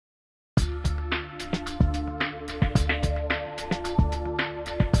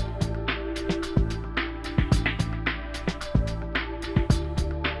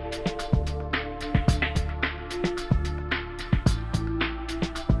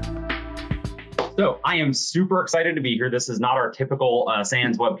So I am super excited to be here. This is not our typical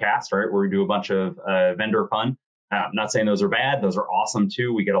SANS webcast, right, where we do a bunch of vendor fun. I'm not saying those are bad. Those are awesome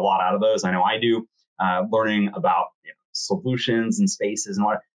too. We get a lot out of those. I know I do, learning about solutions and spaces and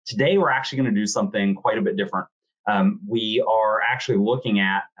all that. Today, we're actually going to do something quite a bit different. We are actually looking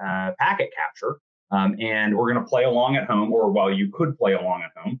at packet capture, and we're going to play along at home, or well, you could play along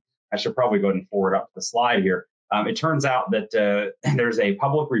at home. I should probably go ahead and forward up the slide here. It turns out that there's a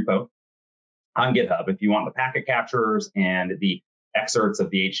public repo on GitHub. If you want the packet captures and the excerpts of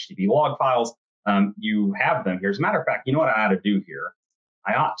the HTTP log files, you have them here. As a matter of fact, you know what I ought to do here?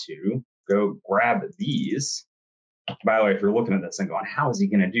 I ought to go grab these. By the way, if you're looking at this and going, how is he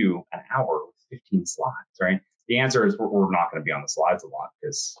going to do an hour with 15 slides, right? The answer is we're not going to be on the slides a lot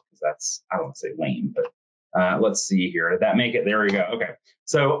because that's, I don't want to say lame, but let's see here. Did that make it? There we go. Okay.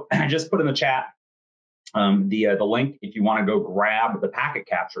 So I just put in the chat the link if you want to go grab the packet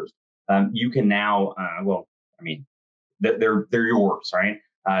captures. You can now, well, I mean, they're yours, right?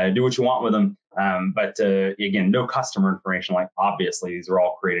 Do what you want with them. But again, no customer information. Like obviously, these are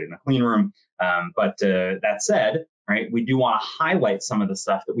all created in a clean room. But that said, right, we do want to highlight some of the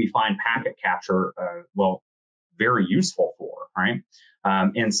stuff that we find packet capture, well, very useful for, right?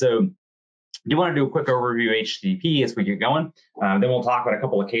 And so, do want to do a quick overview of HTTP as we get going. Then we'll talk about a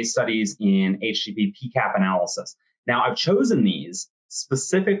couple of case studies in HTTP PCAP analysis. Now, I've chosen these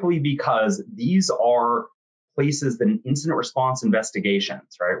specifically because these are places that in incident response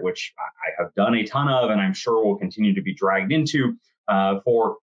investigations, right, which I have done a ton of, and I'm sure will continue to be dragged into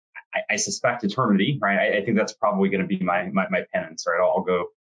for, I suspect, eternity, right? I think that's probably going to be my penance, right? I'll go,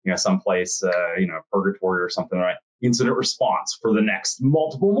 someplace, purgatory or something, right? Incident response for the next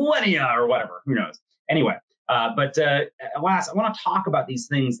multiple millennia or whatever, who knows? Anyway, but last, I want to talk about these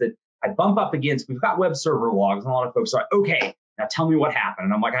things that I bump up against. We've got web server logs, and a lot of folks are like, okay, now tell me what happened.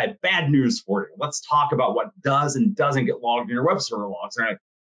 And I'm like, I have bad news for you. Let's talk about what does and doesn't get logged in your web server logs. And they're like,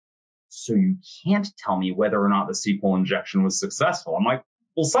 so you can't tell me whether or not the SQL injection was successful. I'm like,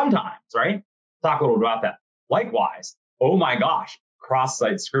 well, sometimes, right? Talk a little about that. Likewise, oh my gosh,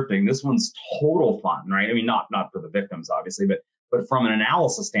 cross-site scripting. This one's total fun, right? I mean, not for the victims, obviously, but from an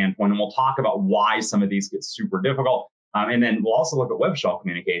analysis standpoint, and we'll talk about why some of these get super difficult. And then we'll also look at web shell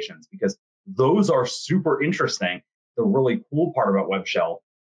communications because those are super interesting. The really cool part about web shell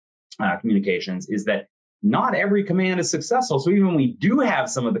communications is that not every command is successful. So even when we do have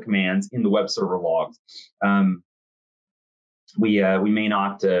some of the commands in the web server logs, we may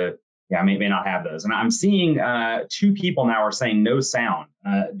not may not have those. And I'm seeing two people now are saying no sound.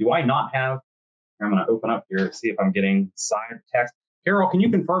 Do I not have? I'm going to open up here to see if I'm getting side text. Carol, can you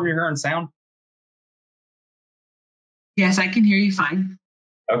confirm you're hearing sound? Yes, I can hear you fine.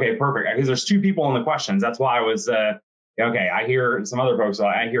 Okay, perfect. Because there's two people in the questions. That's why I was, okay, I hear some other folks, so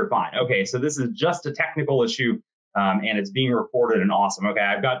I hear fine. Okay, so this is just a technical issue, and it's being reported and awesome. Okay,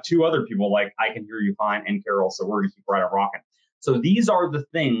 I've got two other people like, I can hear you fine, and Carol, so we're going to keep right on rocking. So these are the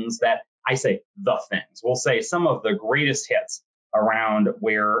things that I say, the things. We'll say some of the greatest hits around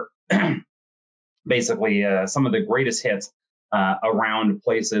where, basically, some of the greatest hits around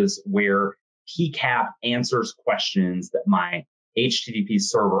places where PCAP answers questions that my HTTP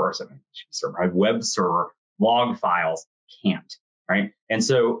server or something, my web server log files can't, right? And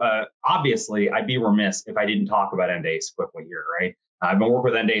so obviously, I'd be remiss if I didn't talk about Endace quickly here, right? I've been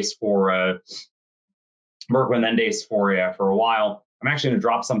working with Endace for a while. I'm actually going to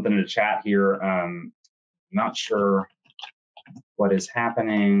drop something in the chat here. Not sure what is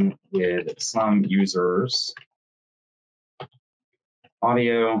happening with some users'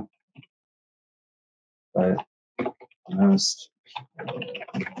 audio, but most people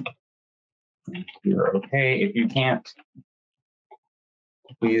hear okay. If you can't,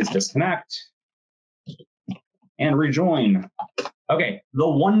 please disconnect and rejoin. Okay, the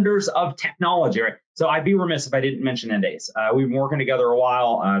wonders of technology, right? So I'd be remiss if I didn't mention Endace. We've been working together a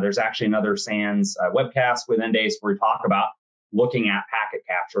while. There's actually another SANS webcast with Endace where we talk about looking at packet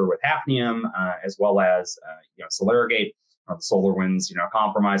capture with Hafnium, as well as Solargate or the SolarWinds,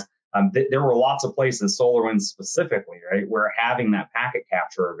 compromise. There were lots of places, SolarWinds specifically, right, where having that packet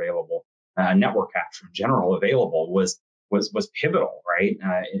capture available, network capture in general available was pivotal, right?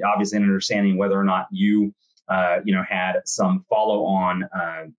 Obviously, in understanding whether or not you had some follow-on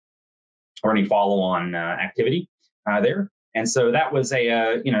or any follow-on activity there. And so that was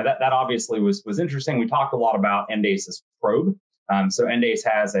that obviously was interesting. We talked a lot about Endace's probe. So Endace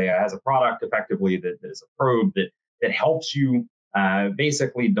has a product effectively that is a probe that helps you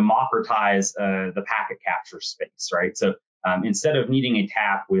basically democratize the packet capture space, right? So instead of needing a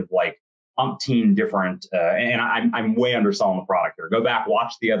tap with like umpteen different, and I'm way underselling the product here. Go back,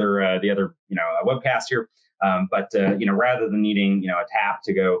 watch the other webcast here. But rather than needing a tap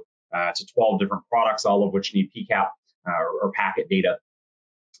to go to 12 different products, all of which need PCAP or packet data,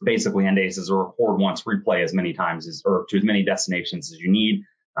 basically Endace is a record once, replay as many times or to as many destinations as you need.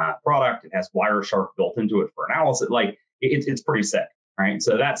 Product, it has Wireshark built into it for analysis. Like it's pretty sick, right?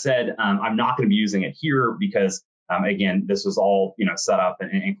 So that said, I'm not going to be using it here because again, this was all set up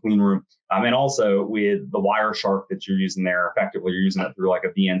in clean room, and also with the Wireshark that you're using there, effectively you're using it through like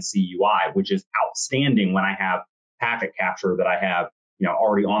a VNC UI, which is outstanding when I have packet capture that I have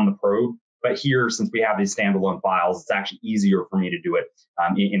already on the probe. But here, since we have these standalone files, it's actually easier for me to do it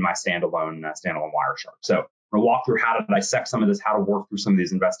in my standalone Wireshark. So I'm going to walk through how to dissect some of this, how to work through some of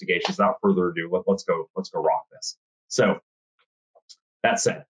these investigations. Without further ado, let's go rock this. So that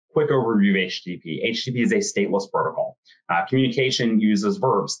said, quick overview of HTTP. HTTP is a stateless protocol. Communication uses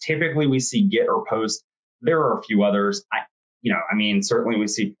verbs. Typically, we see get or post. There are a few others. Certainly we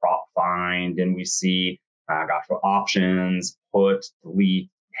see prop find, and we see options, put, delete,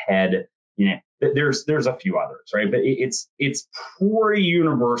 head. There's a few others, right? But it's pretty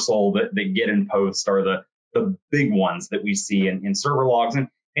universal that get and post are the big ones that we see in server logs.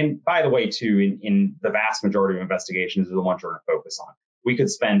 And by the way, too, in the vast majority of investigations are the ones we're going to focus on. We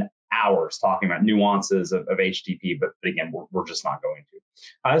could spend hours talking about nuances of HTTP, but again, we're just not going to.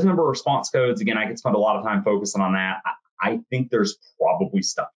 There's a number of response codes. Again, I could spend a lot of time focusing on that. I think there's probably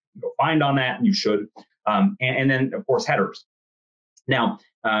stuff you can go find on that, and you should. And then, of course, headers. Now,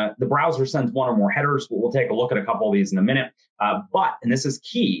 the browser sends one or more headers. We'll take a look at a couple of these in a minute. But, and this is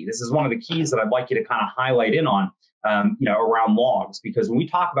key, this is one of the keys that I'd like you to kind of highlight in on, around logs, because when we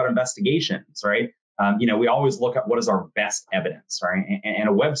talk about investigations, right, we always look at what is our best evidence, right? And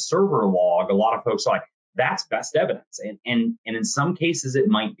a web server log, a lot of folks are like, that's best evidence. And in some cases, it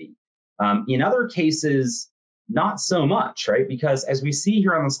might be. In other cases, not so much, right? Because as we see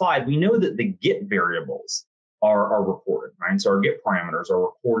here on the slide, we know that the get variables are recorded, right? So our get parameters are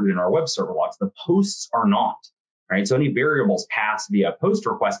recorded in our web server logs. The posts are not, right? So any variables passed via post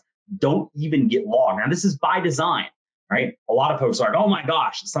request don't even get logged. Now, this is by design, right? A lot of folks are like, oh my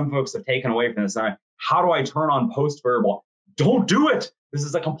gosh, some folks have taken away from this. How do I turn on post variable? Don't do it. This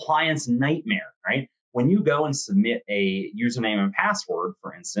is a compliance nightmare, right? When you go and submit a username and password,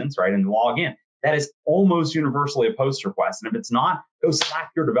 for instance, right, and log in, that is almost universally a post request. And if it's not, go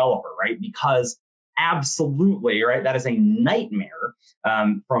slap your developer, right? Because absolutely, right, that is a nightmare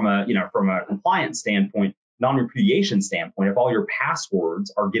from a compliance standpoint, non-repudiation standpoint. If all your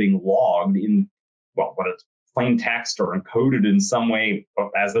passwords are getting logged in, well, whether it's plain text or encoded in some way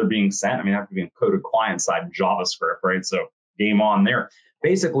as they're being sent, I mean, that could be encoded client-side JavaScript, right? So game on there.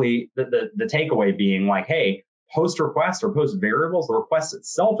 Basically, the takeaway being like, hey, post request or post variables, the request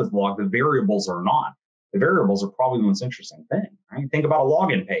itself is logged, the variables are not. The variables are probably the most interesting thing, right? Think about a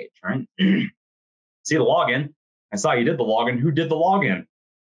login page, right? See the login. I saw you did the login. Who did the login?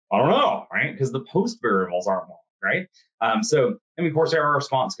 I don't know, right? Because the post variables aren't logged, right? And of course, there are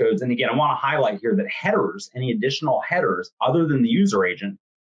response codes. And again, I want to highlight here that headers, any additional headers other than the user agent,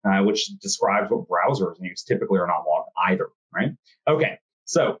 which describes what browsers use, typically are not logged either, right? Okay,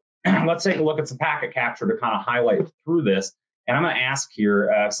 so let's take a look at some packet capture to kind of highlight through this. And I'm going to ask here,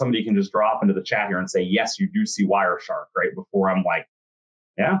 if somebody can just drop into the chat here and say, yes, you do see Wireshark, right? Before I'm like,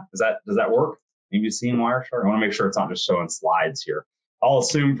 yeah, does that work? Maybe you've seen Wireshark. I want to make sure it's not just showing slides here. I'll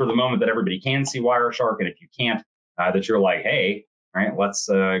assume for the moment that everybody can see Wireshark. And if you can't, that you're like, hey, right, let's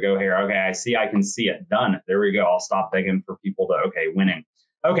go here. Okay, I see, I can see it. Done. There we go. I'll stop begging for people to, okay, winning.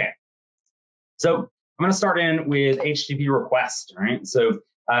 Okay, so I'm going to start in with HTTP request, right? So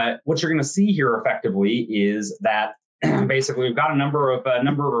what you're going to see here effectively is that basically we've got a number of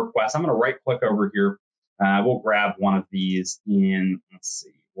requests. I'm going to right click over here. We'll grab one of these in, let's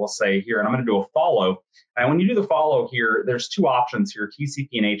see, we'll say here, and I'm going to do a follow. And when you do the follow here, there's two options here, TCP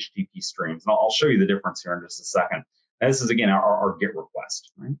and HTTP streams. And I'll show you the difference here in just a second. And this is, again, our GET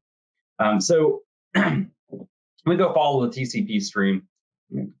request, right? So we go follow the TCP stream.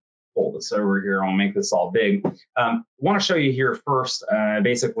 Let me pull this over here. I'll make this all big. Want to show you here first,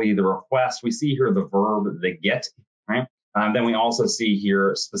 basically the request. We see here the verb, the get, right? Then we also see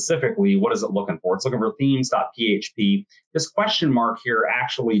here specifically, what is it looking for? It's looking for themes.php. This question mark here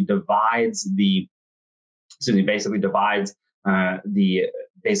actually divides the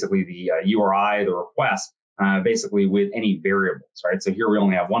URI, the request, basically with any variables, right? So here we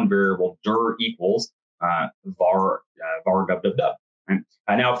only have one variable, dir equals var gub. Right?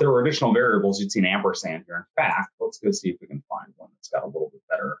 Now, if there were additional variables, you'd see an ampersand here. In fact, let's go see if we can find one that's got a little bit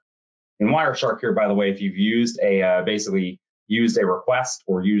better. In Wireshark here, by the way, if you've used a used a request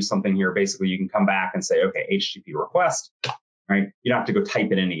or used something here, basically you can come back and say, okay, HTTP request, right? You don't have to go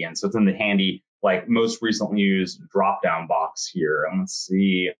type it in again. So it's in the handy, like most recently used drop-down box here. And let's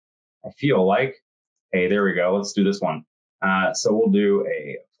see, I feel like, hey, there we go. Let's do this one. So we'll do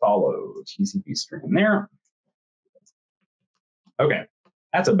a follow TCP stream there. Okay,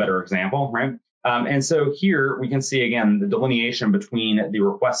 that's a better example, right? And so here we can see again the delineation between the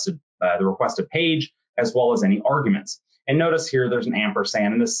requested page as well as any arguments. And notice here there's an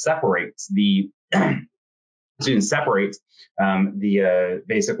ampersand, and this separates the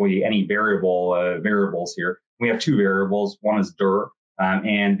basically any variables here. We have two variables. One is dir,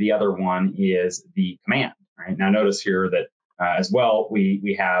 and the other one is the command. Right now, notice here that as well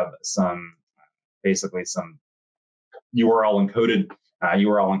we have some basically some URL encoded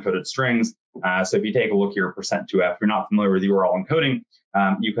strings. So if you take a look here, %2f, if you're not familiar with URL encoding,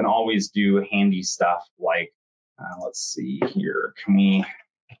 you can always do handy stuff like, let's see here,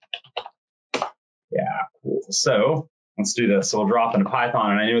 yeah, cool. So let's do this. So we'll drop into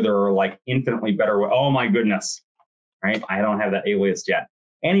Python, and I know there are like infinitely better ways. Oh my goodness, right? I don't have that alias yet.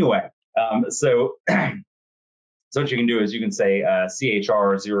 Anyway, so what you can do is you can say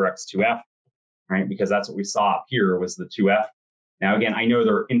chr0x2f, right? Because that's what we saw up here was the 2f. Now, again, I know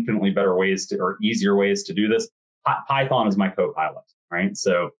there are infinitely better ways to, or easier ways to do this. Python is my co-pilot, right?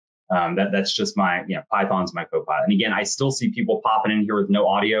 So that's just my, Python's my co-pilot. And again, I still see people popping in here with no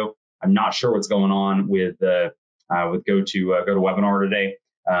audio. I'm not sure what's going on with go to webinar today.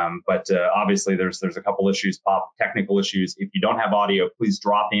 But obviously there's a couple issues, technical issues. If you don't have audio, please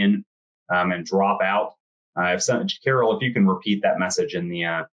drop in and drop out. Carol, if you can repeat that message in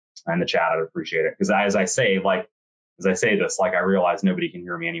the chat, I'd appreciate it. Because as I say this, I realize nobody can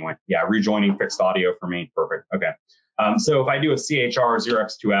hear me anyway. Yeah, rejoining fixed audio for me. Perfect. Okay. So if I do a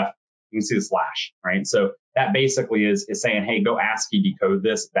chr0x2f, you can see the slash, right? So that basically is saying, hey, go ASCII decode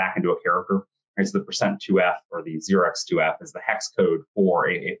this back into a character. Right? So the %2f or the 0x2f is the hex code for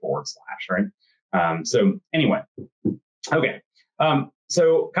a forward slash, right? So anyway, okay.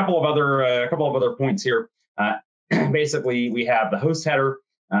 So a couple of other points here. Basically, we have the host header.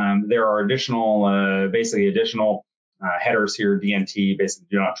 There are additional headers here. DNT basically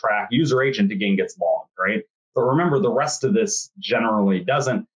do not track. User agent again gets logged, right? But remember, the rest of this generally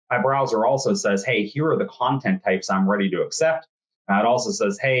doesn't. My browser also says, hey, here are the content types I'm ready to accept. It also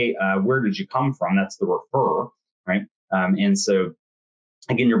says, hey, where did you come from? That's the refer, right? And so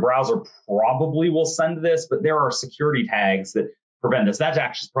again, your browser probably will send this, but there are security tags that prevent this. That's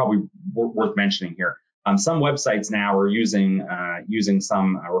actually probably worth mentioning here. Some websites now are using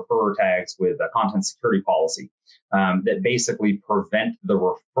some referrer tags with a content security policy that basically prevent the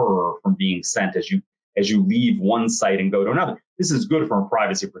referrer from being sent as you leave one site and go to another. This is good from a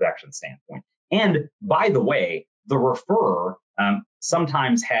privacy protection standpoint. And by the way, the referrer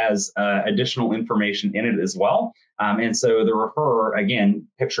sometimes has additional information in it as well. And so the referrer, again,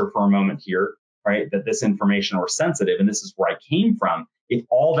 picture for a moment here, right, that this information are sensitive, and this is where I came from. If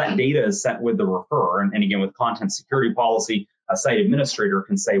all that data is sent with the referrer, and again, with content security policy, a site administrator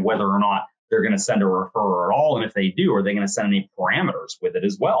can say whether or not they're going to send a referrer at all. And if they do, are they going to send any parameters with it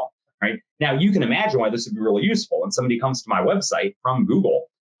as well, right? Now, you can imagine why this would be really useful. When somebody comes to my website from Google,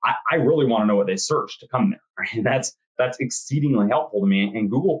 I really want to know what they searched to come there, right? That's exceedingly helpful to me, and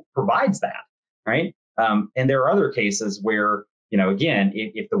Google provides that, right? And there are other cases where, again,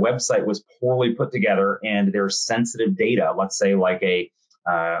 if the website was poorly put together and there's sensitive data, let's say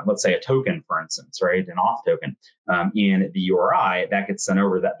a token, for instance, right, an auth token in the URI that gets sent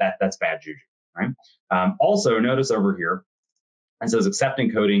over, that's bad juju, right? Also, notice over here it says accept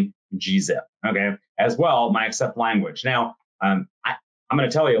encoding gzip, okay? As well, my accept language. Now, I'm going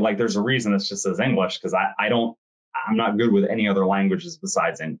to tell you, there's a reason this just says English, because I'm not good with any other languages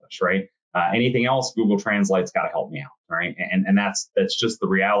besides English, right? Anything else, Google Translate's got to help me out, right? And that's just the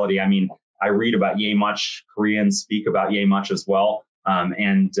reality. I mean, I read about yay much, Koreans speak about yay much as well,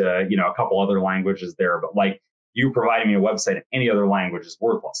 and a couple other languages there. But you providing me a website in any other language is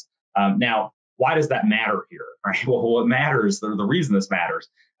worthless. Now, why does that matter here? Right? Well, what matters, the reason this matters,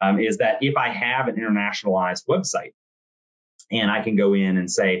 is that if I have an internationalized website, and I can go in and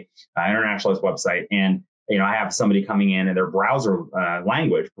say internationalized website, and I have somebody coming in and their browser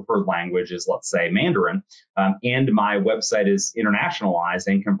preferred language is, let's say, Mandarin, and my website is internationalized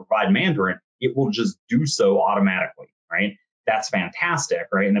and can provide Mandarin, it will just do so automatically, right? That's fantastic,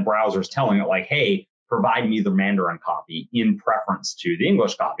 right? And the browser is telling it hey, provide me the Mandarin copy in preference to the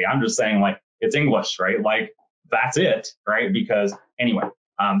English copy. I'm just saying it's English, right? That's it, right? Because anyway,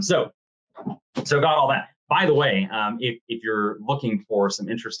 so got all that. By the way, if you're looking for some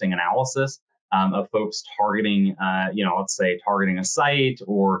interesting analysis, of folks targeting, let's say targeting a site,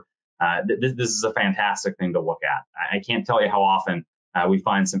 or this is a fantastic thing to look at. I can't tell you how often we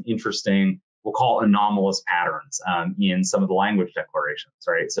find some interesting, we'll call it anomalous patterns in some of the language declarations,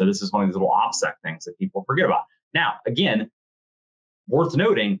 right? So this is one of these little OPSEC things that people forget about. Now, again, worth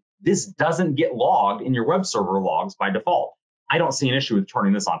noting, this doesn't get logged in your web server logs by default. I don't see an issue with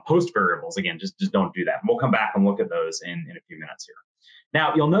turning this on post variables. Again, just don't do that. And we'll come back and look at those in a few minutes here.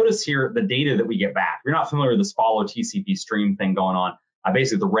 Now, you'll notice here the data that we get back. If you're not familiar with this follow TCP stream thing going on,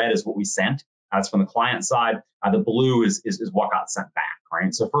 basically the red is what we sent. That's from the client side. The blue is what got sent back,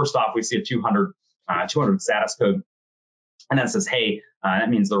 right? So first off, we see a 200 status code, and that says, hey, that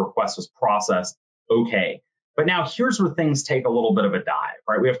means the request was processed. Okay. But now here's where things take a little bit of a dive,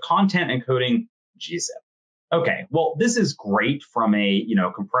 right? We have content encoding gzip. Okay, well, this is great from a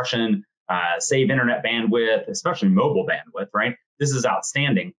compression, save internet bandwidth, especially mobile bandwidth, right? This is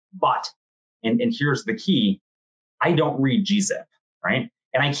outstanding. But, and here's the key, I don't read gzip, right?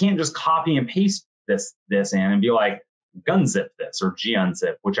 And I can't just copy and paste this in and be like, gunzip this or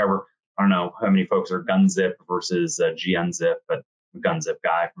gunzip, whichever. I don't know how many folks are gunzip versus gunzip, but I'm a gunzip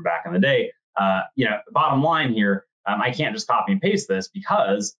guy from back in the day. Bottom line here, I can't just copy and paste this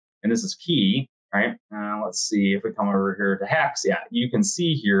because, and this is key, right? Let's see if we come over here to hex. Yeah, you can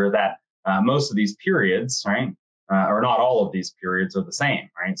see here that most of these periods, right, or not all of these periods are the same,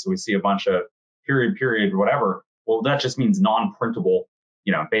 right? So we see a bunch of period, whatever. Well, that just means non-printable,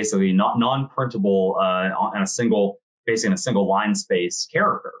 basically not non-printable on a single, basically in a single line space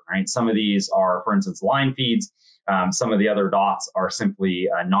character, right? Some of these are, for instance, line feeds. Some of the other dots are simply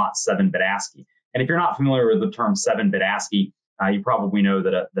not 7-bit ASCII. And if you're not familiar with the term 7-bit ASCII, you probably know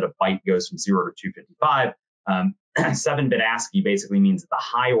that a byte goes from 0 to 255. 7-bit ASCII basically means that the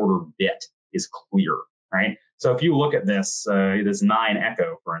high order bit is clear, right? So if you look at this 9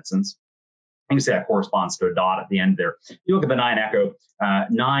 echo, for instance, you can see that corresponds to a dot at the end there. If you look at the 9 echo,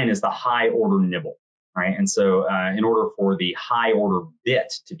 9 is the high order nibble, right? And so in order for the high order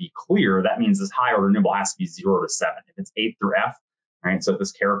bit to be clear, that means this high order nibble has to be 0 to 7. If it's 8 through F, right? So if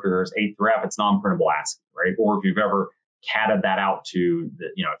this character is 8 through F, it's non-printable ASCII, right? Or if you've ever catted that out to the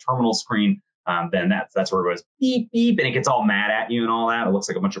terminal screen, then that's where it goes beep beep and it gets all mad at you and all that. It looks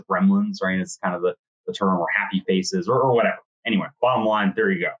like a bunch of gremlins, right? It's kind of the term, or happy faces or whatever. Anyway, bottom line, there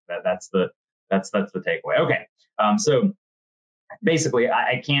you go. That's the takeaway. Okay, so basically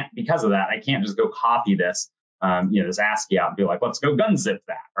I can't, because of that, I can't just go copy this this ASCII out and be like, let's go gunzip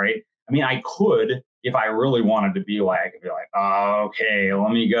that, right? I mean, I could if I really wanted to be like, oh, okay,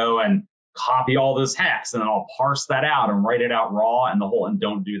 let me go and copy all this hex and then I'll parse that out and write it out raw and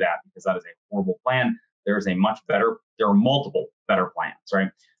don't do that, because that is a horrible plan. There are multiple better plans, right?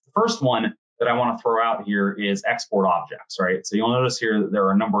 The first one that I want to throw out here is export objects, right? So you'll notice here that there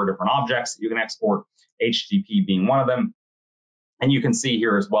are a number of different objects that you can export, HTTP being one of them. And you can see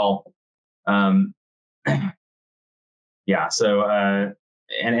here as well. Yeah, so,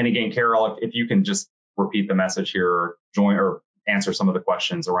 and again, Carol, if you can just repeat the message here or join or answer some of the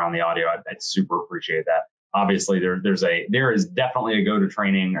questions around the audio, I'd super appreciate that. Obviously, there is definitely a go to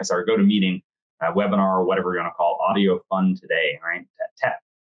meeting, webinar, or whatever you want to call it, audio fun today, right?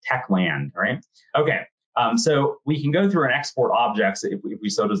 Tech land, right? Okay, so we can go through and export objects if we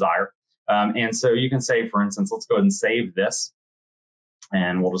so desire. And so you can say, for instance, let's go ahead and save this.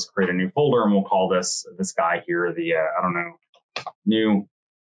 And we'll just create a new folder and we'll call this guy here, the, new,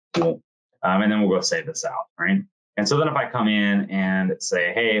 cool. And then we'll go save this out, right? And so then if I come in and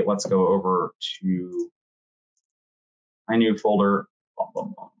say, hey, let's go over to my new folder,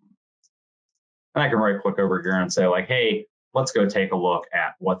 and I can right click over here and say like, hey, let's go take a look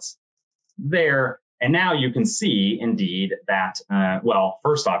at what's there. And now you can see indeed that, well,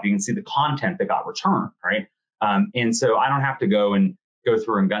 first off, you can see the content that got returned, right? And so I don't have to go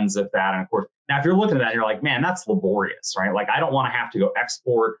through and gunzip that. And of course, now if you're looking at that, you're like, man, that's laborious, right? Like I don't want to have to go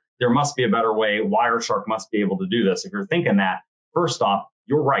export. There must be a better way. Wireshark must be able to do this. If you're thinking that, first off,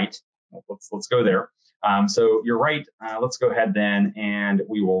 you're right. Let's go there. So you're right. Let's go ahead then, and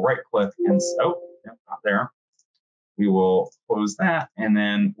we will right click and not there. We will close that, and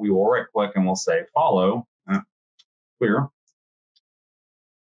then we will right click and we'll say follow. Clear.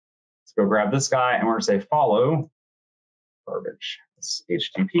 Let's go grab this guy and we're going to say follow garbage. It's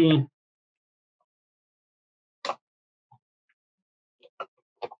HTTP.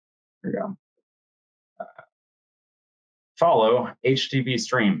 There we go. Follow HTTP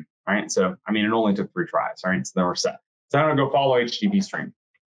stream, right? So, I mean, it only took 3 tries, right? So then we're set. So I'm going to go follow HTTP stream.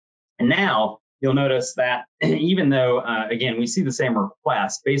 And now you'll notice that even though, again, we see the same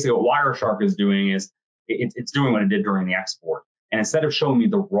request, basically what Wireshark is doing is it's doing what it did during the export. And instead of showing me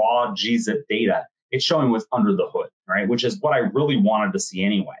the raw gzip data, it's showing what's under the hood, right? Which is what I really wanted to see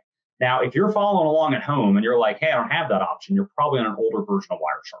anyway. Now, if you're following along at home and you're like, hey, I don't have that option, you're probably on an older version of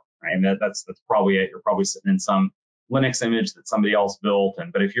Wireshark, right? And that's probably it. You're probably sitting in some Linux image that somebody else built.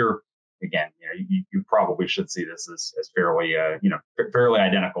 But if you're, again, you probably should see this as fairly, fairly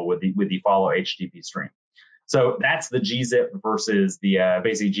identical with the follow HTTP stream. So that's the gzip versus the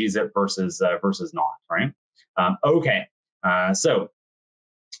basically gzip versus not, right? Okay, so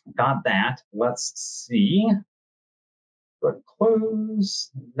got that. Let's see. Go ahead and close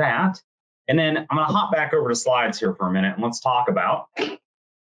that. And then I'm going to hop back over to slides here for a minute, and let's talk about,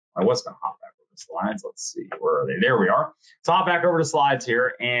 I was going to hop back over to slides. Let's see, where are they? There we are. So hop back over to slides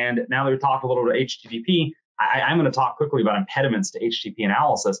here. And now that we've talked a little bit about HTTP, I'm going to talk quickly about impediments to HTTP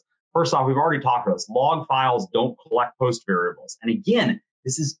analysis. First off, we've already talked about this. Log files don't collect post variables. And again,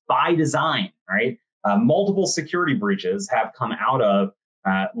 this is by design, right? Multiple security breaches have come out of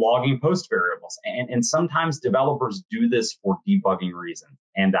logging post variables. And sometimes developers do this for debugging reasons.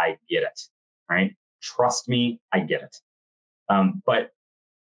 And I get it, right? Trust me, I get it. But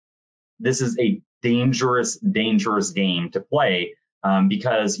this is a dangerous game to play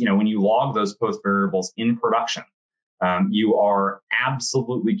because, when you log those post variables in production, you are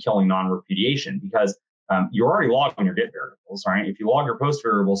absolutely killing non-repudiation because you're already logging your get variables, right? If you log your post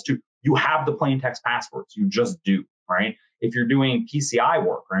variables too, you have the plain text passwords. You just do, right? If you're doing PCI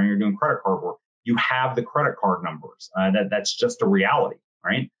work, right, you're doing credit card work, you have the credit card numbers. That's just a reality,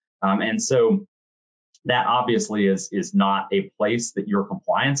 right? And so that obviously is not a place that your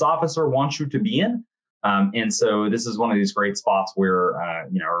compliance officer wants you to be in. And so this is one of these great spots where,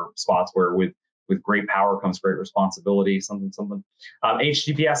 spots where with great power comes great responsibility, something.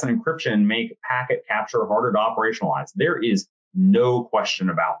 HTTPS and encryption make packet capture harder to operationalize. There is no question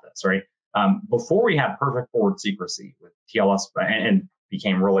about this, right? Before we had perfect forward secrecy with TLS and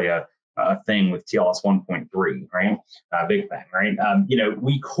became really a thing with TLS 1.3, right? Big thing, right?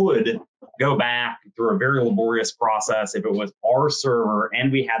 We could go back through a very laborious process if it was our server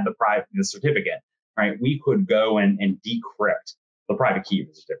and we had the certificate, right? We could go and decrypt the private key of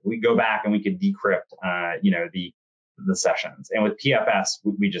the certificate. We go back and we could decrypt, the sessions. And with PFS,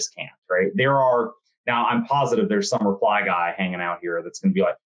 we just can't, right? Now I'm positive there's some reply guy hanging out here that's going to be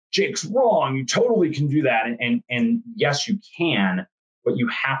like, Jake's wrong. You totally can do that. And yes, you can, but you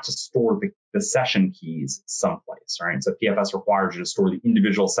have to store the session keys someplace, right? So PFS requires you to store the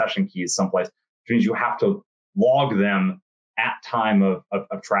individual session keys someplace, which means you have to log them at time of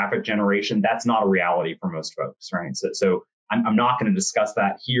traffic generation. That's not a reality for most folks, right? So I'm not going to discuss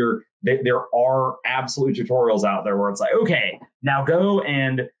that here. There are absolute tutorials out there where it's like, okay, now go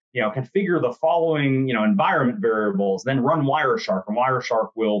and configure the following environment variables, then run Wireshark, and Wireshark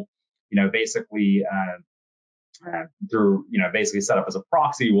will basically basically set up as a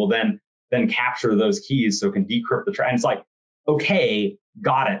proxy will then capture those keys so it can decrypt the and it's like, okay,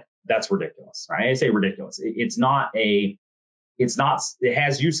 got it. That's ridiculous, right? I say ridiculous. It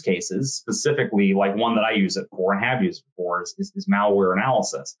has use cases, specifically like one that I use it for and have used it for is malware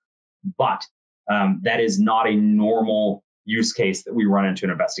analysis. But that is not a normal use case that we run into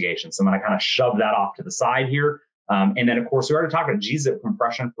an investigation. So I'm going to kind of shove that off to the side here. And then, of course, we already talked about gzip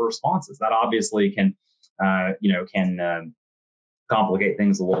compression for responses. That obviously can complicate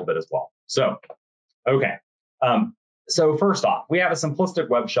things a little bit as well. So, okay. So first off, we have a simplistic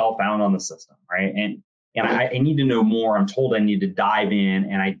web shell found on the system, right? And I need to know more. I'm told I need to dive in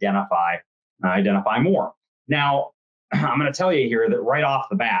and identify more. Now, I'm going to tell you here that right off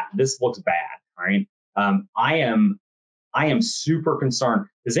the bat, this looks bad, right? I am super concerned.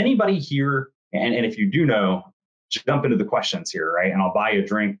 Does anybody here, and if you do know, jump into the questions here, right? And I'll buy you a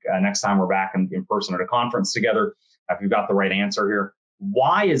drink next time we're back in person at a conference together if you've got the right answer here.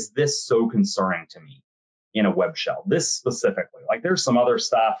 Why is this so concerning to me in a web shell? This specifically, like there's some other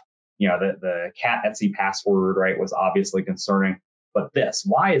stuff, the cat Etsy password, right, was obviously concerning, but this,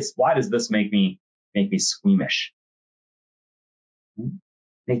 why does this make me squeamish?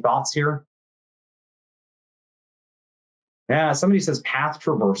 Any thoughts here? Yeah, somebody says path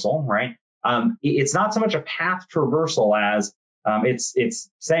traversal, right? It's not so much a path traversal as it's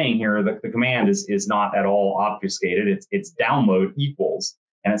saying here that the command is not at all obfuscated. It's download equals,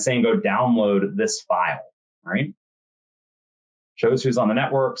 and it's saying go download this file, right? Shows who's on the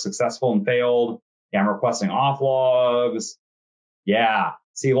network, successful and failed. Yeah, I'm requesting auth logs. Yeah,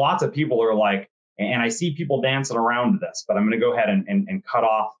 see, lots of people are like, and I see people dancing around this, but I'm going to go ahead and cut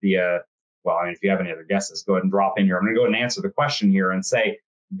off the, well, I mean, if you have any other guesses, go ahead and drop in here. I'm going to go ahead and answer the question here and say,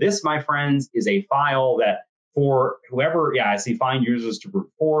 this, my friends, is a file that for whoever, yeah, I see find users to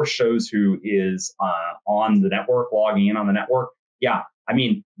brute force, shows who is on the network, logging in on the network. Yeah, I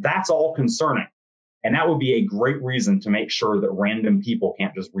mean, that's all concerning. And that would be a great reason to make sure that random people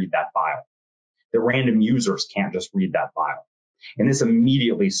can't just read that file, that random users can't just read that file. And this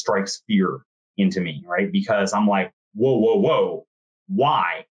immediately strikes fear into me, right? Because I'm like, whoa, whoa, whoa,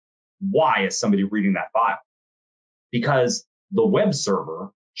 why? Why is somebody reading that file? Because the web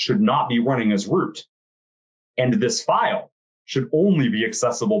server should not be running as root. And this file should only be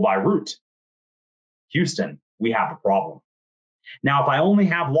accessible by root. Houston, we have a problem. Now, if I only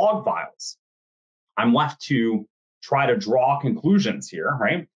have log files, I'm left to try to draw conclusions here,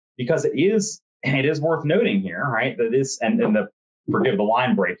 right? Because it is worth noting here, right? That this, and the, forgive the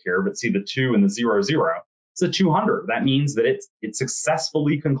line break here, but see the 2 and the 0, 0. It's a 200. That means that it's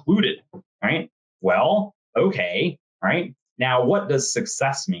successfully concluded, right? Well, okay, right? Now, what does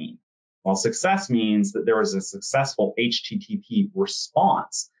success mean? Well, success means that there was a successful HTTP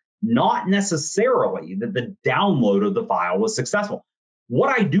response, not necessarily that the download of the file was successful.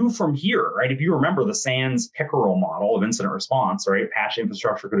 What I do from here, right? If you remember the SANS pickerel model of incident response, right? Patch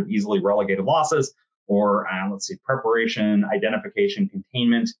infrastructure could have easily relegated losses, or let's see, preparation, identification,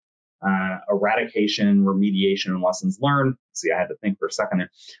 containment, eradication, remediation, and lessons learned. See, I had to think for a second there,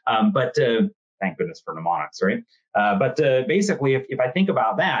 but thank goodness for mnemonics, right? But basically, if I think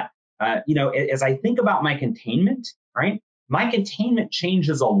about that, as I think about my containment, right? My containment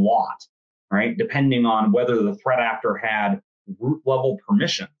changes a lot, right? Depending on whether the threat actor had root level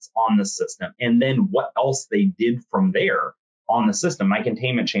permissions on the system, and then what else they did from there on the system. My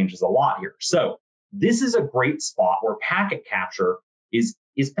containment changes a lot here. So this is a great spot where packet capture is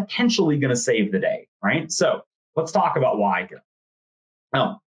potentially going to save the day, right? So let's talk about why here.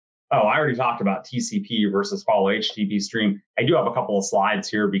 I already talked about TCP versus follow HTTP stream. I do have a couple of slides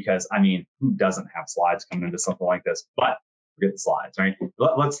here because, I mean, who doesn't have slides coming into something like this? But forget the slides, right?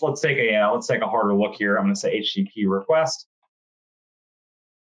 Let's take a harder look here. I'm going to say HTTP request.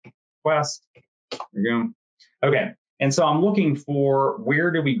 There we go. Okay, and so I'm looking for,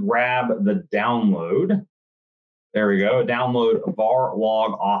 where do we grab the download? There we go, download var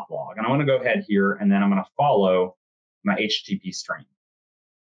log auth log. And I'm gonna go ahead here, and then I'm gonna follow my HTTP stream.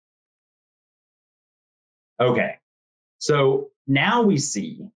 Okay, so now we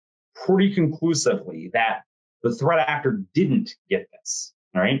see pretty conclusively that the threat actor didn't get this,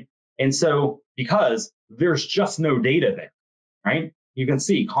 all right? And so, because there's just no data there, right? You can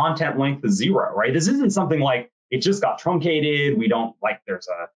see content length is 0, right? This isn't something like it just got truncated. We don't, like, there's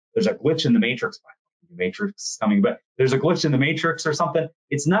a glitch in the matrix. The matrix is coming, but there's a glitch in the matrix or something.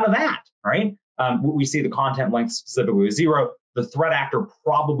 It's none of that, right? We see the content length specifically was 0. The threat actor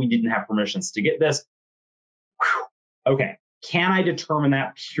probably didn't have permissions to get this. Whew. Okay, can I determine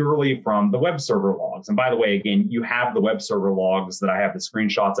that purely from the web server logs? And by the way, again, you have the web server logs that I have the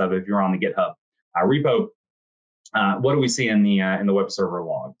screenshots of if you're on the GitHub repo. What do we see in the web server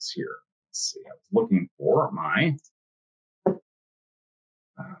logs here? Let's see. I was looking for my.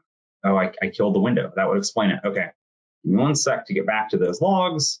 I killed the window. That would explain it. Okay, give me 1 sec to get back to those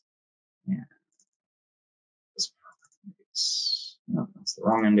logs. Yeah. No, that's the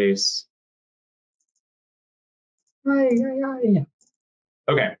wrong Endace.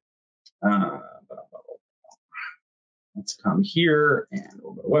 Okay. Let's come here and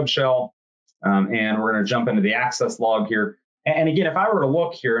we'll go to web shell. And we're going to jump into the access log here. And again, if I were to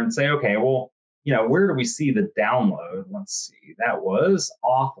look here and say, okay, well, where do we see the download? Let's see. That was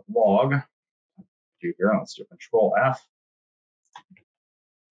auth log. Let's do Control F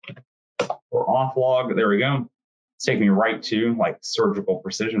or auth log. There we go. It's taking me right to, like, surgical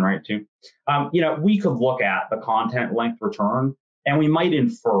precision, right to. We could look at the content length returned, and we might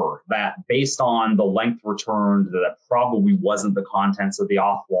infer that based on the length returned, that probably wasn't the contents of the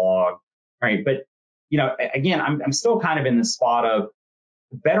auth log. Right, but again, I'm still kind of in the spot of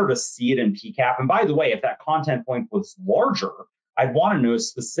better to see it in PCAP. And by the way, if that content length was larger, I'd want to know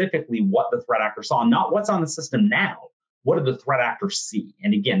specifically what the threat actor saw, not what's on the system now. What did the threat actor see?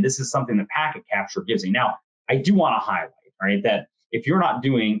 And again, this is something that packet capture gives you. Now, I do want to highlight, right, that if you're not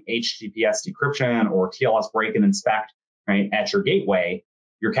doing HTTPS decryption or TLS break and inspect, right, at your gateway,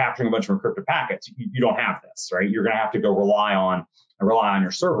 you're capturing a bunch of encrypted packets. You don't have this, right? You're going to have to go rely on your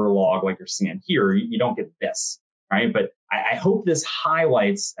server log like you're seeing here. You don't get this, right? But I hope this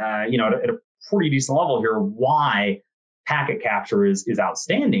highlights, at a pretty decent level here, why packet capture is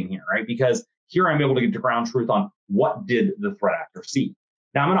outstanding here, right? Because here I'm able to get to ground truth on what did the threat actor see.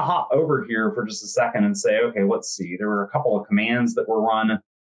 Now I'm going to hop over here for just a second and say, okay, let's see. There were a couple of commands that were run.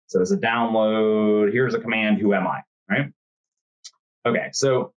 So there's a download. Here's a command, who am I, right? Okay,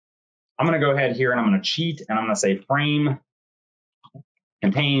 so I'm going to go ahead here and I'm going to cheat and I'm going to say frame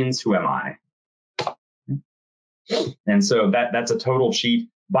contains who am I. And so that's a total cheat.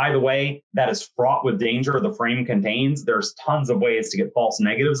 By the way, that is fraught with danger. The frame contains, there's tons of ways to get false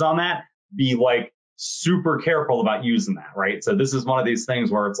negatives on that. Be like super careful about using that, right? So this is one of these things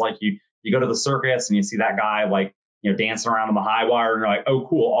where it's like you go to the circus and you see that guy like, dancing around on the high wire, and you're like, oh,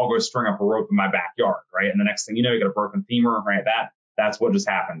 cool, I'll go string up a rope in my backyard, right? And the next thing you know, you got a broken femur, right? That's what just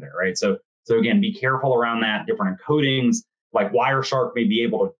happened there, right? So again, be careful around that. Different encodings, like Wireshark may be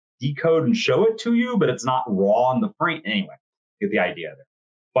able to decode and show it to you, but it's not raw in the frame. Anyway, get the idea there.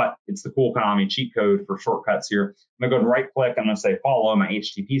 But it's the cool Konami cheat code for shortcuts here. I'm gonna go and right click. I'm gonna say follow my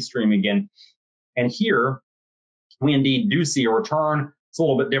HTTP stream again. And here we indeed do see a return. It's a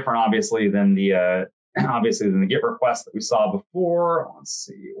little bit different, obviously, than the GET request that we saw before. Let's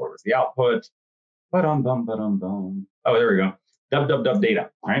see, where was the output? Oh, there we go. www data,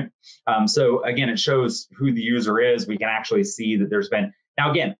 right? So again, it shows who the user is. We can actually see that there's been,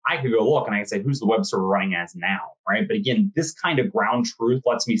 now again, I could go look and I can say, who's the web server running as now, right? But again, this kind of ground truth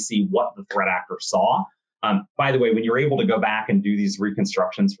lets me see what the threat actor saw. By the way, when you're able to go back and do these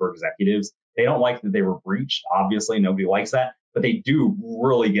reconstructions for executives, they don't like that they were breached. Obviously, nobody likes that, but they do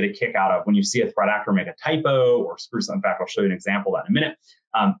really get a kick out of when you see a threat actor make a typo or screw something. In fact, I'll show you an example of that in a minute.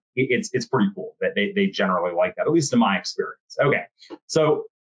 It's pretty cool that they generally like that, at least in my experience. Okay, so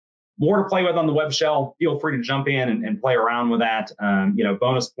more to play with on the web shell. Feel free to jump in and play around with that.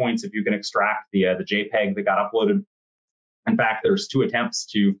 Bonus points if you can extract the JPEG that got uploaded. In fact, there's 2 attempts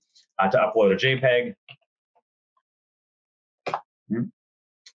to upload a JPEG.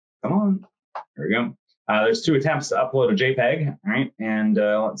 Come on, there we go. There's 2 attempts to upload a JPEG, all right? And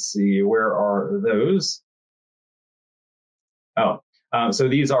let's see, where are those? Oh, so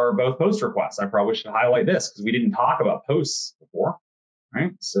these are both post requests. I probably should highlight this because we didn't talk about posts before,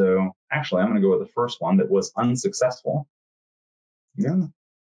 right? So actually, I'm going to go with the first one that was unsuccessful. Yeah.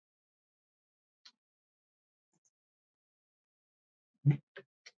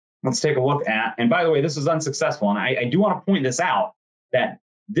 Let's take a look at, and by the way, this is unsuccessful. And I do want to point this out that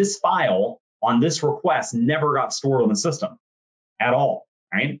this file on this request never got stored on the system at all,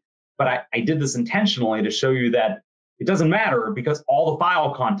 right? But I did this intentionally to show you that it doesn't matter because all the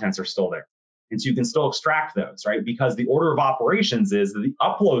file contents are still there. And so you can still extract those, right? Because the order of operations is that the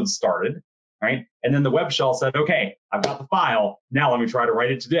upload started, right? And then the web shell said, okay, I've got the file. Now let me try to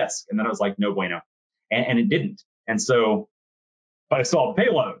write it to disk. And then I was like, no bueno. And it didn't. And so, but I still have a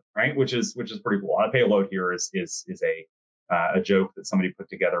payload, right? Which is pretty cool. A payload here is a joke that somebody put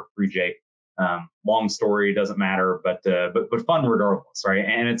together, free Jake. Long story, doesn't matter, but fun regardless, right?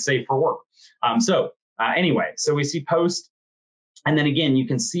 And it's safe for work. Anyway, so we see post, and then again, you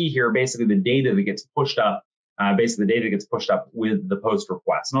can see here basically the data that gets pushed up, with the post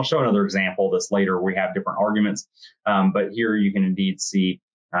request. And I'll show another example of this later. We have different arguments, but here you can indeed see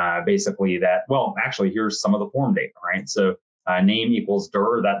basically that. Well, actually, here's some of the form data, right? So name equals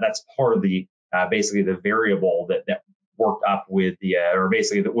dir. That's part of the basically the variable that worked up with the, or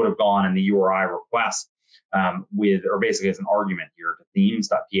basically that would have gone in the URI request or basically as an argument here to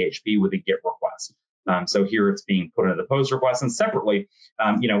themes.php with a GET request. So here it's being put into the post request, and separately,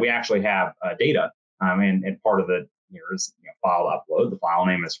 we actually have data, and part of the here is file upload. The file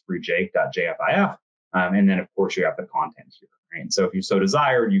name is freejake.jfif, and then of course you have the content here, right? And so if you so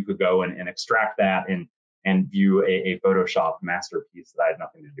desired, you could go and extract that and view a Photoshop masterpiece that I had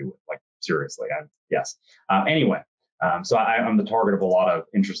nothing to do with. Like seriously, yes. Anyway. So I'm the target of a lot of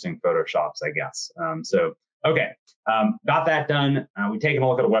interesting Photoshops, I guess. Okay, got that done. We've taken a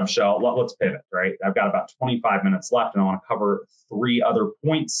look at a web shell. Let's pivot, right? I've got about 25 minutes left, and I want to cover 3 other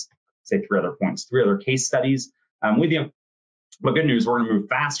points, three other case studies with you. But good news, we're going to move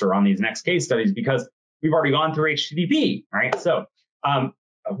faster on these next case studies because we've already gone through HTTP, right? So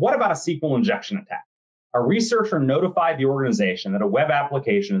what about a SQL injection attack? A researcher notified the organization that a web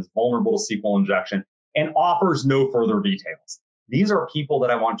application is vulnerable to SQL injection and offers no further details. These are people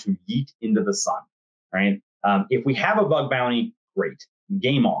that I want to yeet into the sun, right? If we have a bug bounty, great,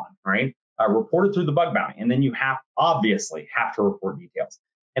 game on, right? Report it through the bug bounty, and then you obviously have to report details.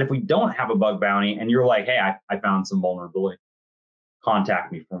 And if we don't have a bug bounty and you're like, hey, I found some vulnerability,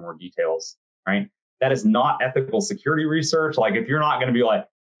 contact me for more details, right? That is not ethical security research. Like if you're not going to be like,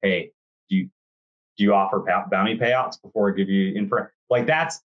 hey, do you offer bounty payouts before I give you info? Like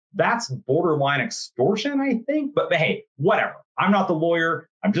that's borderline extortion, I think. But hey, whatever. I'm not the lawyer.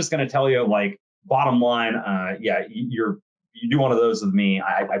 I'm just going to tell you, like, bottom line, you do one of those with me.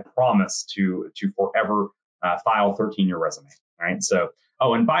 I promise to forever file 13-year resume, right? So,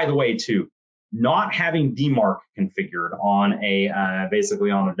 oh, and by the way, too, not having DMARC configured on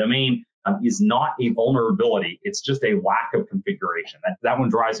basically on a domain is not a vulnerability. It's just a lack of configuration. That one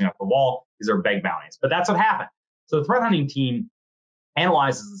drives me up the wall. These are beg bounties, but that's what happened. So the threat hunting team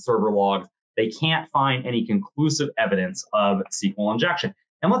analyzes the server logs. They can't find any conclusive evidence of SQL injection.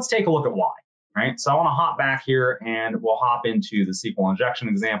 And let's take a look at why, right? So I want to hop back here and we'll hop into the SQL injection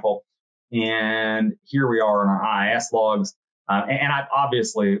example. And here we are in our IIS logs. And I've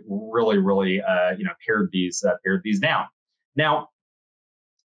obviously really pared these down. Now,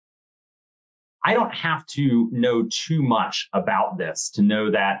 I don't have to know too much about this to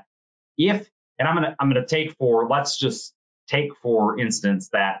know that if, and I'm gonna take for, let's just take for instance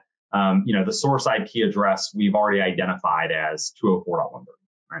that the source IP address we've already identified as 204.130,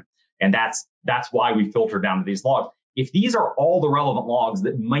 right? And that's why we filter down to these logs. If these are all the relevant logs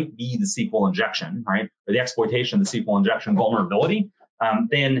that might be the SQL injection, right, or the exploitation of the SQL injection vulnerability,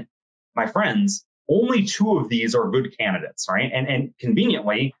 then my friends, only 2 of these are good candidates, right? And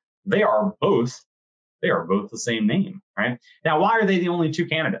conveniently, they are both the same name, right? Now, why are they the only 2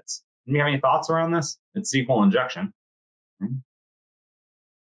 candidates? Do you have any thoughts around this? It's SQL injection.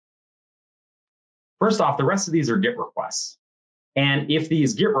 First off, the rest of these are GET requests. And if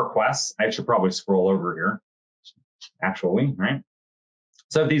these GET requests, I should probably scroll over here, actually, right?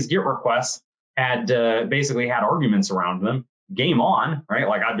 So if these GET requests had basically had arguments around them, game on, right?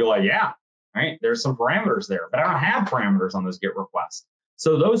 Like I'd be like, yeah, right? There's some parameters there, but I don't have parameters on those GET requests.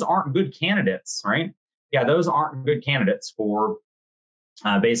 So those aren't good candidates, right? Yeah, those aren't good candidates for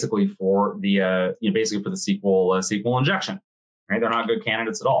basically for the SQL injection, right? They're not good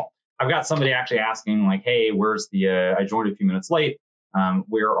candidates at all. I've got somebody actually asking like, hey, where's the? I joined a few minutes late.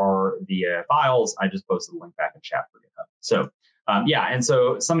 Where are the files? I just posted the link back in chat for GitHub. So yeah, and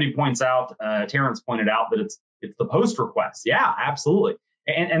so somebody points out, Terrence pointed out that it's the post request. Yeah, absolutely.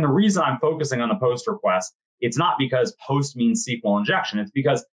 And the reason I'm focusing on the post request, it's not because post means SQL injection. It's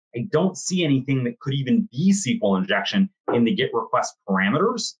because I don't see anything that could even be SQL injection in the GET request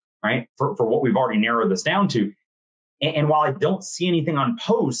parameters, right? For what we've already narrowed this down to. And while I don't see anything on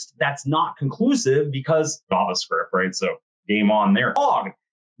post, that's not conclusive because JavaScript, right? So game on there. Log.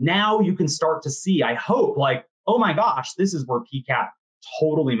 Now you can start to see, I hope, like, oh my gosh, this is where PCAP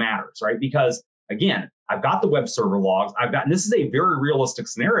totally matters, right? Because again, I've got the web server logs. And this is a very realistic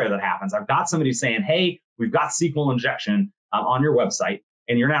scenario that happens. I've got somebody saying, hey, we've got SQL injection on your website,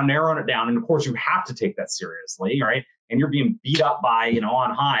 and you're now narrowing it down. And of course, you have to take that seriously, right? And you're being beat up by,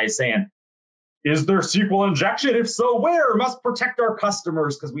 on high saying, is there SQL injection? If so, where? Must protect our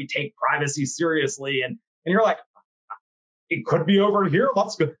customers because we take privacy seriously. And you're like, it could be over here.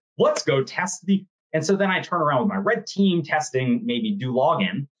 Let's go test the. And so then I turn around with my red team testing, maybe do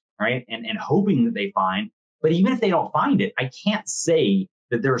login, right? And hoping that they find. But even if they don't find it, I can't say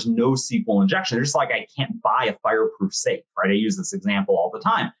that there's no SQL injection. Just like I can't buy a fireproof safe, right? I use this example all the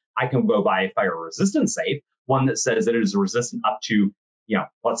time. I can go buy a fire resistant safe, one that says that it is resistant up to,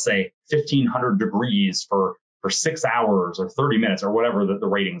 let's say 1500 degrees for 6 hours or 30 minutes or whatever the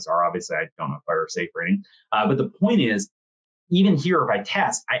ratings are. Obviously, I don't know fire safe rating. But the point is, even here, if I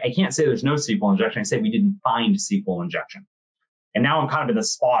test, I can't say there's no SQL injection. I say we didn't find SQL injection. And now I'm kind of in the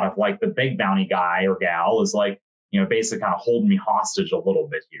spot of like the big bounty guy or gal is like, basically kind of holding me hostage a little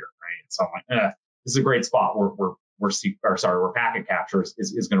bit here, right? So I'm like, this is a great spot where packet capture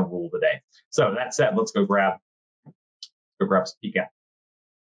is going to rule the day. So that said, let's go grab some PCAP.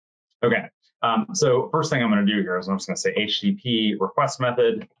 Okay. So first thing I'm going to do here is I'm just going to say HTTP request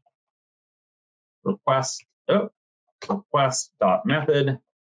method request.method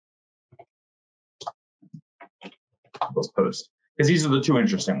equals post, because these are the 2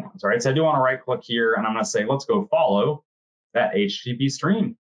 interesting ones, right? So I do want to right click here and I'm going to say, let's go follow that HTTP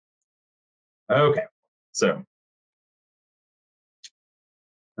stream. Okay. So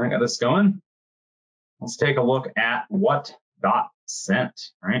I got this going. Let's take a look at what got sent,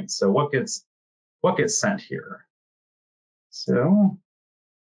 right? So what gets sent here? So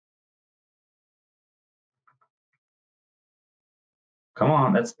come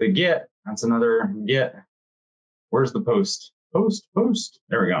on, that's the get. That's another get. Where's the post? Post.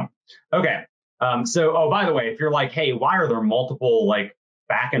 There we go. Okay. So, by the way, if you're like, hey, why are there multiple like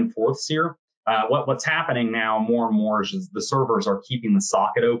back and forths here? What's happening now more and more is the servers are keeping the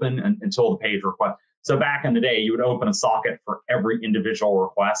socket open until the page request. So back in the day, you would open a socket for every individual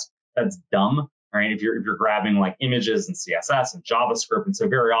request. That's dumb, right? If you're grabbing like images and CSS and JavaScript, and so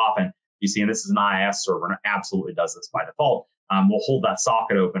very often you see, and this is an IIS server, and it absolutely does this by default. We'll hold that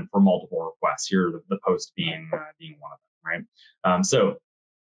socket open for multiple requests. Here, the post being one of them, right? So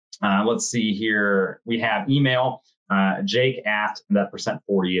let's see here. We have email. Jake at that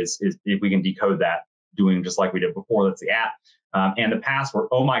 %40 is if we can decode that, doing just like we did before. That's the at. And the password.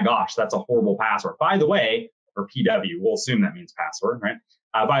 Oh my gosh, that's a horrible password. By the way, or PW, we'll assume that means password, right?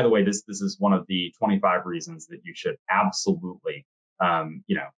 By the way, this is one of the 25 reasons that you should absolutely,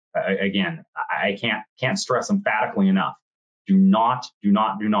 again, I can't stress emphatically enough. Do not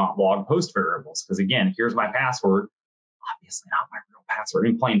log post variables, because again, here's my password, obviously not my real password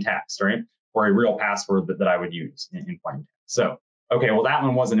in plain text, right? Or a real password that I would use in plain text. So, okay, well, that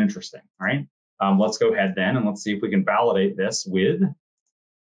one wasn't interesting, right? Let's go ahead then and let's see if we can validate this with,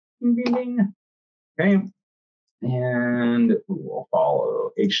 okay, and we'll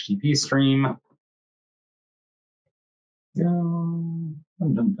follow HTTP stream. Dun,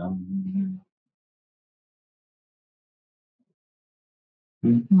 dun, dun.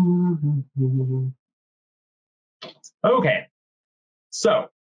 Okay, so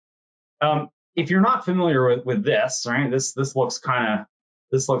if you're not familiar with this, right? This looks kind of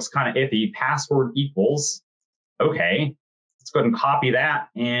iffy. Password equals. Okay, let's go ahead and copy that,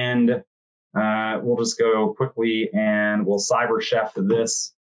 and we'll just go quickly and we'll cyber chef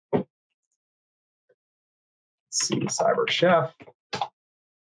this. Let's see, cyber chef.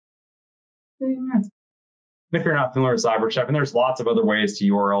 If you're not familiar with cyber chef, and there's lots of other ways to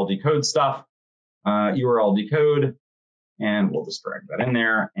URL decode stuff. URL decode, and we'll just drag that in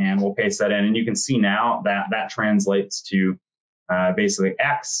there, and we'll paste that in, and you can see now that that translates to basically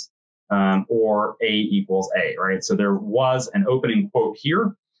X or A equals A, right? So there was an opening quote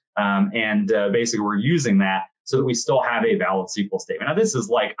here, and basically we're using that so that we still have a valid SQL statement. Now this is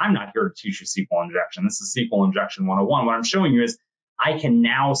like, I'm not here to teach you SQL injection. This is SQL injection 101. What I'm showing you is I can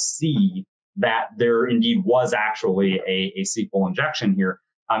now see that there indeed was actually a SQL injection here,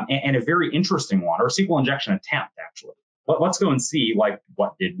 and a very interesting one, or SQL injection attempt actually. But let's go and see, like,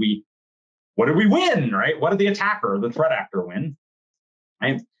 what did we win, right? What did the attacker, the threat actor, win?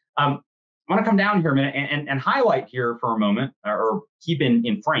 Right? I want to come down here a minute and highlight here for a moment, or keep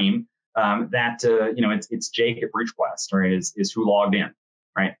in frame that it's Jake at BreachQuest, right? Is who logged in,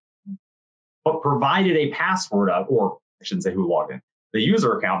 right? But provided a password of, or I shouldn't say who logged in, the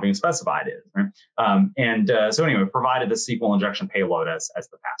user account being specified is, right? So anyway, provided the SQL injection payload as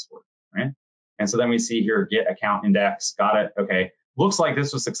the password, right? And so then we see here, get account index, got it, okay. Looks like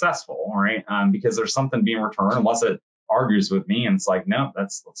this was successful, right? Because there's something being returned, unless it argues with me, and it's like, no,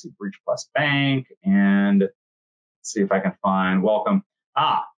 let's see, BreachQuest Bank, and let's see if I can find welcome.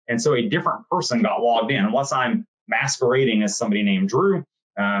 And so a different person got logged in, unless I'm masquerading as somebody named Drew.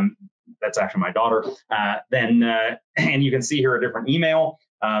 That's actually my daughter. And you can see here a different email.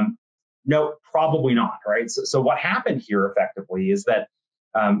 No, probably not, right? So what happened here effectively is that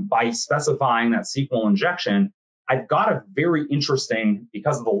by specifying that SQL injection, I've got a very interesting,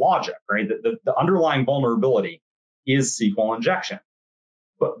 because of the logic, right? The underlying vulnerability is SQL injection.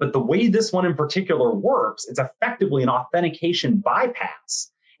 But the way this one in particular works, it's effectively an authentication bypass,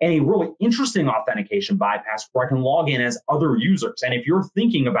 and a really interesting authentication bypass where I can log in as other users. And if you're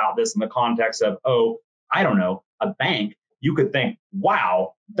thinking about this in the context of, oh, I don't know, a bank, you could think,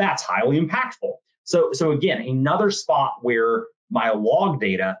 wow, that's highly impactful. So again, another spot where my log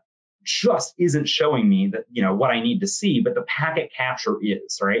data just isn't showing me that, what I need to see, but the packet capture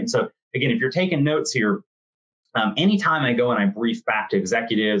is, right? And so again, if you're taking notes here, anytime I go and I brief back to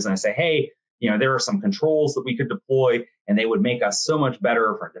executives and I say, hey, there are some controls that we could deploy and they would make us so much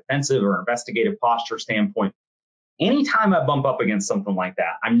better from a defensive or investigative posture standpoint. Anytime I bump up against something like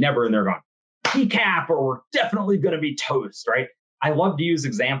that, I'm never in there going, PCAP, or we're definitely going to be toast, right? I love to use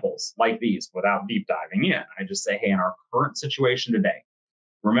examples like these without deep diving in. I just say, hey, in our current situation today,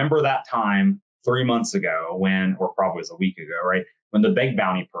 remember that time 3 months ago when, or probably it was a week ago, right? When the big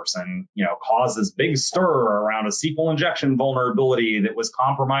bounty person, caused this big stir around a SQL injection vulnerability that was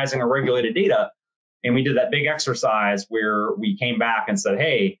compromising our regulated data. And we did that big exercise where we came back and said,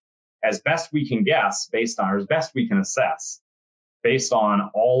 hey, as best we can guess, as best we can assess, based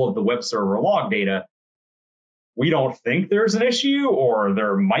on all of the web server log data, we don't think there's an issue, or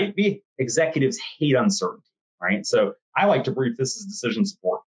there might be. Executives hate uncertainty, right? So I like to brief this as decision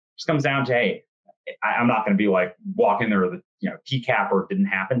support. It just comes down to, hey, I'm not going to be like walk in there with a PCAP or didn't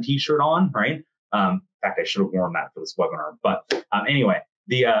happen t-shirt on, right? In fact, I should have worn that for this webinar. But anyway,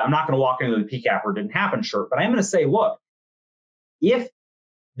 I'm not going to walk into the PCAP or didn't happen shirt, but I'm going to say, look, if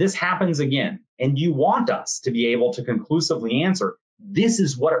this happens again and you want us to be able to conclusively answer, this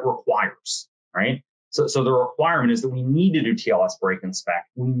is what it requires, right? So the requirement is that we need to do TLS break inspect.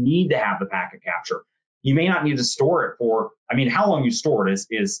 We need to have the packet capture. You may not need to store it for, how long you store it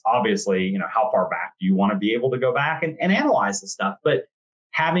is obviously, how far back do you want to be able to go back and analyze the stuff, but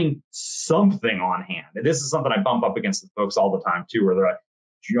having something on hand. And this is something I bump up against the folks all the time too, where they're like,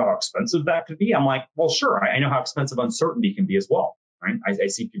 do you know how expensive that could be? I'm like, well, sure. I know how expensive uncertainty can be as well, right? I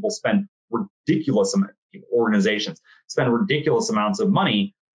see people spend ridiculous organizations spend ridiculous amounts of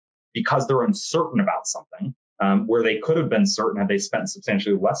money because they're uncertain about something, where they could have been certain had they spent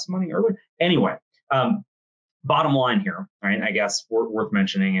substantially less money earlier. Anyway, bottom line here, right? I guess worth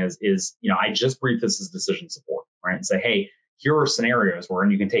mentioning is I just briefed this as decision support, right? And say, hey, here are scenarios where,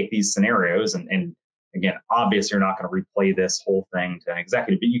 and you can take these scenarios and again, obviously you're not going to replay this whole thing to an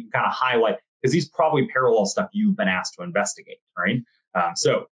executive, but you can kind of highlight, because these probably parallel stuff you've been asked to investigate, right?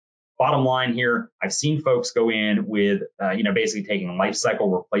 So bottom line here, I've seen folks go in with, basically taking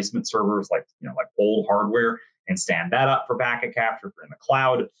lifecycle replacement servers like old hardware and stand that up for packet capture for in the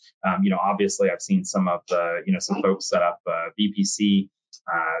cloud. Obviously I've seen some of the, some folks set up VPC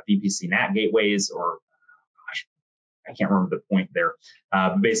NAT gateways, or I can't remember the point there,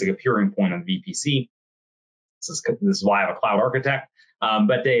 but basically a peering point on VPC. This is why I have a cloud architect,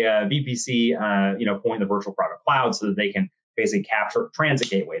 but a VPC, point in the virtual private cloud so that they can basically capture transit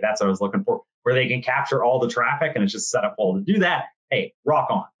gateway. That's what I was looking for, where they can capture all the traffic, and it's just set up well to do that. Hey, rock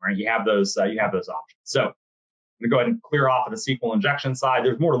on, right? You have those options. So I'm gonna go ahead and clear off of the SQL injection side.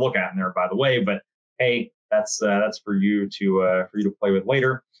 There's more to look at in there, by the way, but hey, that's for you to play with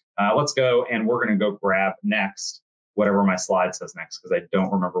later. Let's go, and we're gonna go grab next whatever my slide says next, because I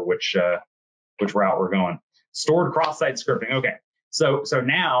don't remember which route we're going. Stored cross-site scripting. Okay, so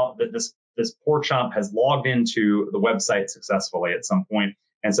now that this poor chump has logged into the website successfully at some point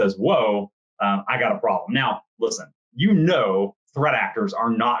and says, whoa, I got a problem. Now, listen, threat actors are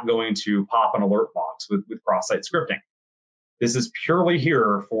not going to pop an alert box with cross-site scripting. This is purely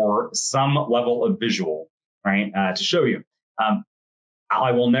here for some level of visual, right, to show you.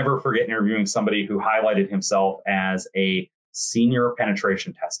 I will never forget interviewing somebody who highlighted himself as a senior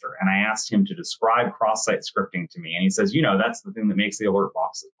penetration tester, and I asked him to describe cross-site scripting to me, and he says, that's the thing that makes the alert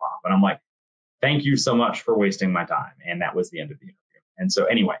boxes pop. And I'm like, thank you so much for wasting my time. And that was the end of the interview. And so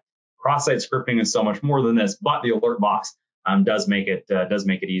anyway, cross-site scripting is so much more than this, but the alert box does make it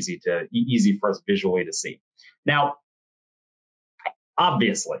easy for us visually to see. Now,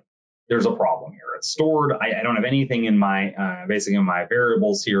 obviously, there's a problem here. It's stored. I don't have anything in my basically in my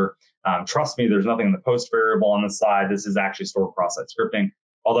variables here. Trust me, there's nothing in the post variable on the side. This is actually stored cross-site scripting.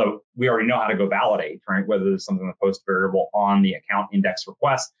 Although we already know how to go validate, right? Whether there's something in the post variable on the account index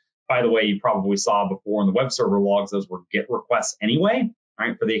request. By the way, you probably saw before in the web server logs, those were GET requests anyway,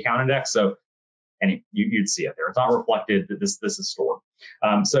 right, for the account index. So you'd see it there. It's not reflected that this is stored.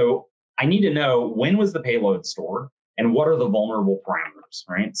 So I need to know, when was the payload stored and what are the vulnerable parameters,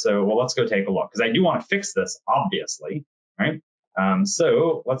 right? So let's go take a look, because I do want to fix this, obviously, right?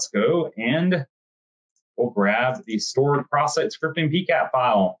 So let's go and we'll grab the stored cross-site scripting PCAP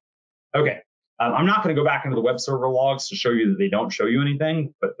file. Okay. I'm not going to go back into the web server logs to show you that they don't show you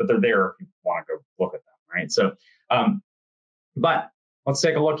anything, but they're there if you want to go look at them, right? So, but let's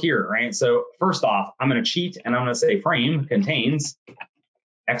take a look here, right? So first off, I'm going to cheat and I'm going to say frame contains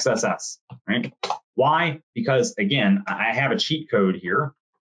XSS, right? Why? Because again, I have a cheat code here,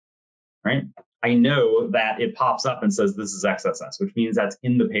 right? I know that it pops up and says this is XSS, which means that's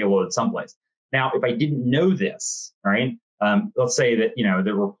in the payload someplace. Now, if I didn't know this, right? Let's say that,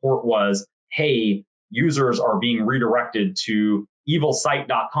 the report was, hey, users are being redirected to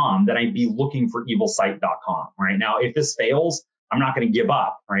evilsite.com, then I'd be looking for evilsite.com, right? Now, if this fails, I'm not going to give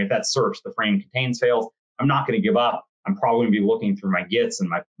up, right? If that search, the frame contains fails, I'm not going to give up. I'm probably going to be looking through my gets and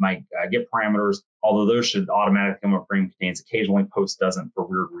my get parameters, although those should automatically come up frame contains. Occasionally, post doesn't for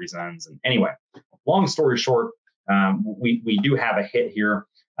weird reasons. And anyway, long story short, we do have a hit here.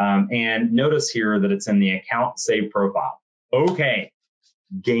 And notice here that it's in the account save profile. Okay,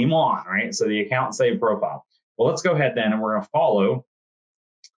 game on, right? So the account save profile. Well, let's go ahead then, and we're going to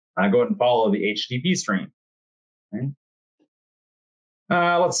go ahead and follow the HTTP stream. Right?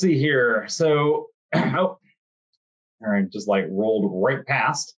 Let's see here. So, all right, just like rolled right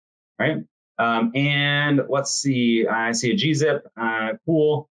past, right? And let's see, I see a gzip,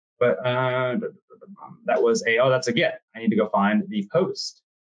 cool, but that was that's a get. I need to go find the post.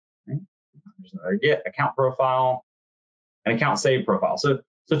 Right? There's another get, account profile, and account save profile. So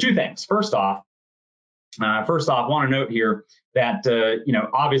two things. First off, I want to note here that,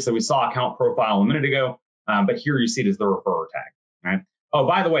 obviously we saw account profile a minute ago, but here you see it as the referrer tag, right? Oh,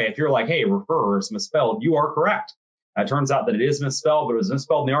 by the way, if you're like, hey, referrer is misspelled, you are correct. It turns out that it is misspelled, but it was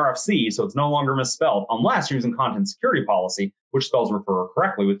misspelled in the RFC, so it's no longer misspelled unless you're using content security policy, which spells referrer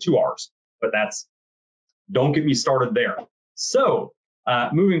correctly with 2 R's. But don't get me started there. So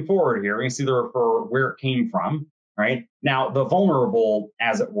moving forward here, we can see the referrer, where it came from, right? Now, the vulnerable,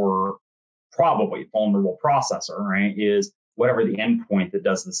 as it were, probably vulnerable processor, right, is whatever the endpoint that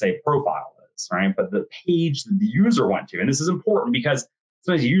does the save profile is, right? But the page that the user went to, and this is important because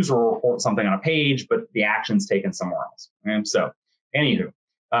sometimes a user will report something on a page, but the action's taken somewhere else. And so, anywho,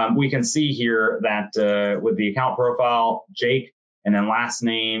 we can see here that with the account profile, Jake, and then last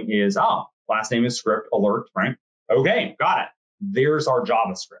name is script alert, right? Okay, got it. There's our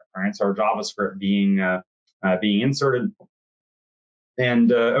JavaScript, right? So our JavaScript being inserted,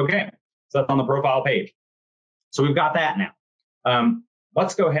 and okay, so that's on the profile page. So we've got that now.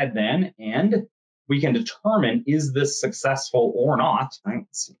 Let's go ahead then, and we can determine, is this successful or not? Right,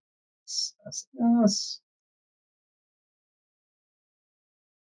 let's see.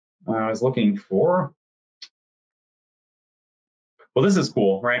 I was looking for, well, this is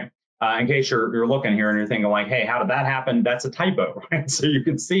cool, right? In case you're looking here and you're thinking like, hey, how did that happen? That's a typo, right? So you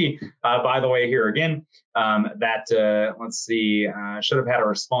can see, by the way, here again, that, let's see, should have had a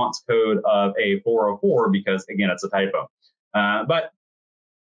response code of a 404 because, again, it's a typo. But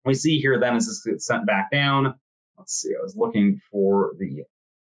we see here then as this gets sent back down. Let's see, I was looking for the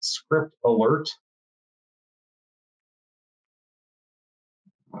script alert.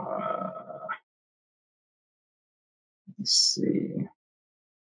 Let's see.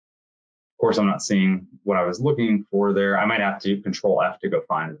 Of course, I'm not seeing what I was looking for there. I might have to Control F to go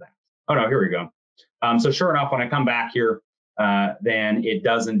find that. Oh no, here we go. So sure enough, when I come back here, then it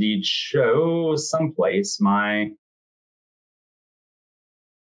does indeed show someplace my.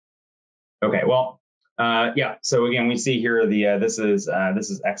 Okay, well, yeah. So again, we see here the this is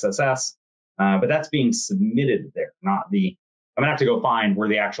XSS, but that's being submitted there, not the. I'm gonna have to go find where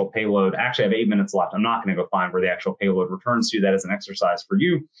the actual payload. Actually, I have 8 minutes left. I'm not gonna go find where the actual payload returns to. That is an exercise for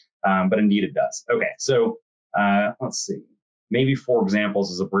you, but indeed it does. Okay, so let's see. Maybe 4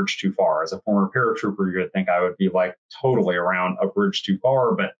 examples is a bridge too far. As a former paratrooper, you're gonna think I would be like totally around a bridge too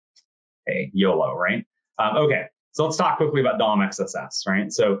far, but hey, YOLO, right? Okay, so let's talk quickly about DOM XSS, right?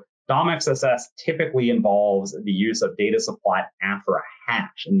 So DOM XSS typically involves the use of data supply after a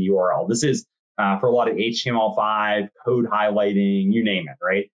hash in the URL. This is for a lot of HTML5, code highlighting, you name it,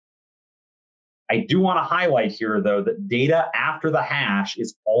 right? I do want to highlight here, though, that data after the hash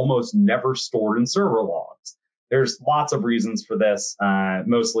is almost never stored in server logs. There's lots of reasons for this,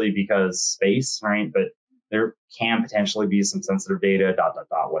 mostly because space, right? But there can potentially be some sensitive data, ...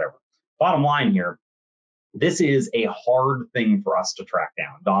 whatever. Bottom line here, this is a hard thing for us to track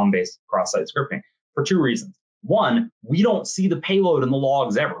down, DOM-based cross-site scripting, for 2 reasons. One, we don't see the payload in the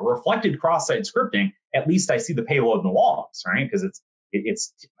logs ever. Reflected cross-site scripting, at least I see the payload in the logs, right? Because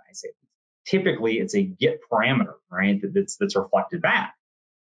typically it's a get parameter, right? That's reflected back.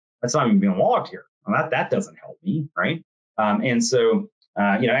 That's not even being logged here. Well, that doesn't help me, right? And so,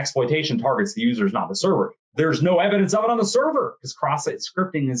 exploitation targets the users, not the server. There's no evidence of it on the server because cross-site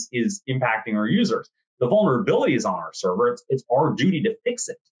scripting is impacting our users. The vulnerability is on our server. It's our duty to fix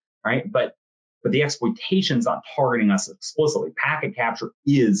it, right? But the exploitation is not targeting us explicitly. Packet capture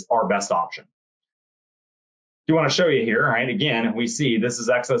is our best option. Do want to show you here, right? Again, we see this is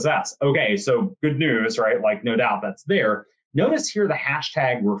XSS. Okay, so good news, right? Like no doubt that's there. Notice here the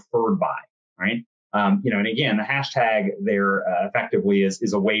hashtag referred by, right? And again, the hashtag there effectively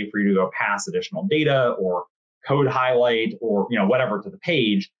is a way for you to go pass additional data or code highlight or whatever to the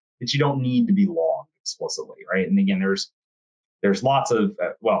page that you don't need to be logged explicitly, right? And again, there's lots of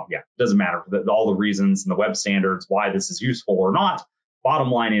it doesn't matter all the reasons and the web standards why this is useful or not.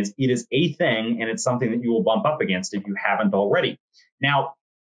 Bottom line is it is a thing, and it's something that you will bump up against if you haven't already. Now,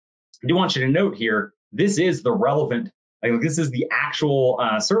 I do want you to note here, this is the relevant, this is the actual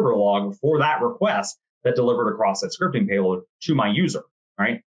server log for that request that delivered a cross-site scripting payload to my user,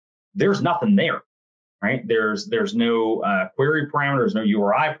 right? There's nothing there, right? There's no query parameter, there's no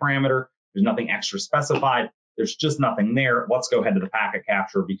URI parameter, there's nothing extra specified. There's just nothing there. Let's go ahead to the packet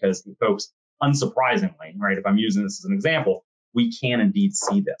capture because, folks, unsurprisingly, right, if I'm using this as an example, we can indeed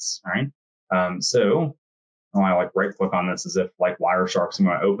see this, right? So when I right click on this as if like Wireshark's in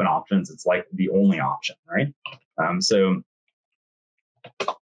my open options, it's like the only option, right? And so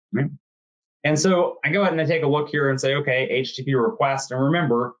I go ahead and I take a look here and say, okay, HTTP request, and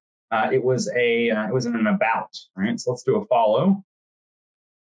remember, it was in an about, right? So let's do a follow.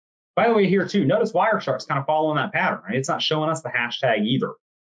 By the way, here too, notice Wireshark's kind of following that pattern, right? It's not showing us the hashtag either.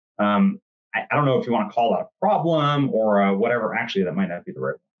 I don't know if you want to call that a problem or whatever. Actually, that might not be the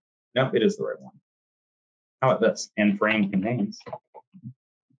right one. Nope, it is the right one. How about this? End frame contains.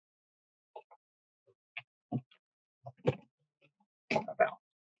 About.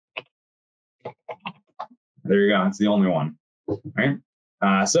 There you go. It's the only one, right?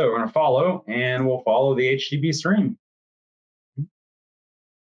 So we're going to follow, and we'll follow the HTTP stream.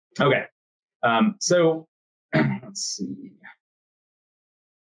 Okay. So let's see.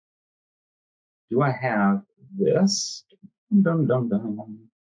 Do I have this? Dum, dum, dum.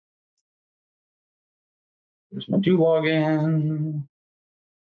 There's my do login.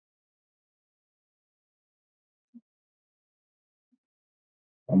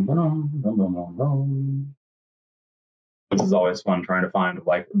 Bum, bum, bum, bum, bum, bum. This is always fun trying to find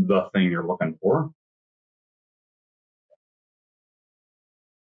like the thing you're looking for.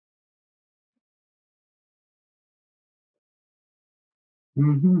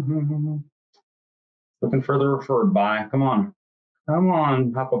 Looking for the referred by. Come on. Come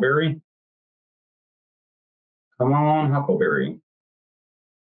on, Huckleberry. Come on, Huckleberry.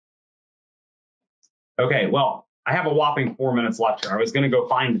 Okay, well, I have a whopping 4 minutes left here. I was going to go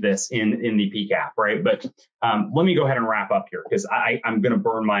find this in the PCAP, right? But let me go ahead and wrap up here because I'm going to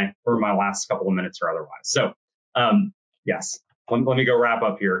burn my last couple of minutes or otherwise. So yes, let me go wrap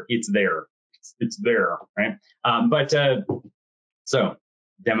up here. It's there. It's there, right? So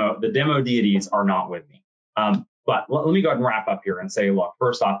the demo deities are not with me. But let me go ahead and wrap up here and say, look,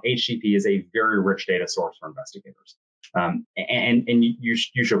 first off, HTTP is a very rich data source for investigators. And you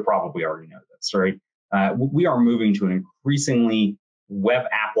should probably already know this, right? We are moving to an increasingly web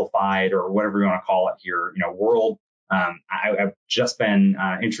amplified or whatever you want to call it here, world. I've just been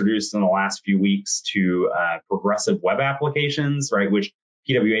introduced in the last few weeks to progressive web applications, right? Which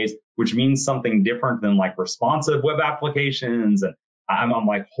PWAs, which means something different than like responsive web applications. And I'm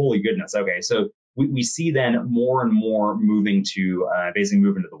like, holy goodness. Okay, so we see then more and more moving to basically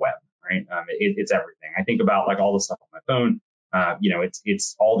move into the web, right? It's everything. I think about like all the stuff on my phone.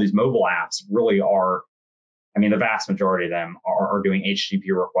 It's all these mobile apps really are. I mean, the vast majority of them are doing HTTP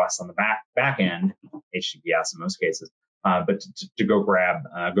requests on the back end, HTTPS in most cases. But to go grab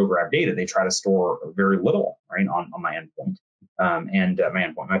data, they try to store very little, right, on my endpoint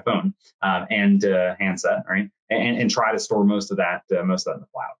my phone and handset, right, and try to store most of that in the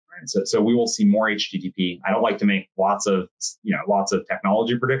cloud, right. So we will see more HTTP. I don't like to make lots of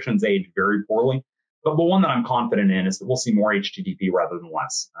technology predictions. They age very poorly, but one that I'm confident in is that we'll see more HTTP rather than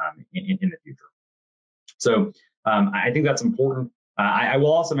less in the future. So I think that's important. I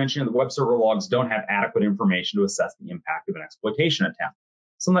will also mention that web server logs don't have adequate information to assess the impact of an exploitation attempt.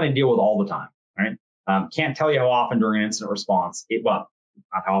 Something I deal with all the time, right? Can't tell you how often during an incident response, not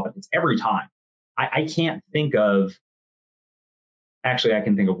how often, it's every time. I can't think of, actually I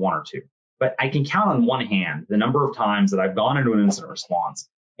can think of one or two, but I can count on one hand the number of times that I've gone into an incident response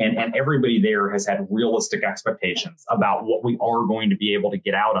and everybody there has had realistic expectations about what we are going to be able to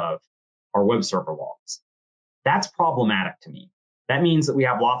get out of our web server logs. That's problematic to me. That means that we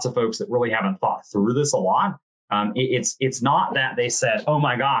have lots of folks that really haven't thought through this a lot. It's not that they said, oh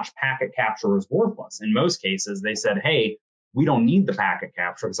my gosh, packet capture is worthless. In most cases, they said, hey, we don't need the packet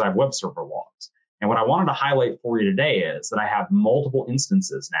capture because I have web server logs. And what I wanted to highlight for you today is that I have multiple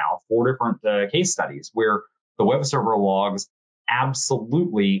instances now, 4 different case studies where the web server logs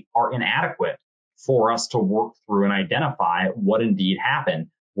absolutely are inadequate for us to work through and identify what indeed happened.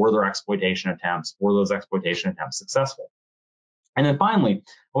 Were there exploitation attempts? Were those exploitation attempts successful? And then finally,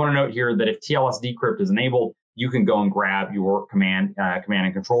 I want to note here that if TLS decrypt is enabled, you can go and grab your command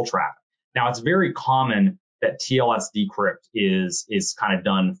and control traffic. Now, it's very common that TLS decrypt is kind of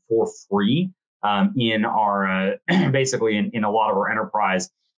done for free in our basically in a lot of our enterprise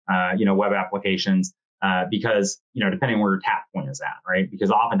web applications. Because, depending where your tap point is at, right?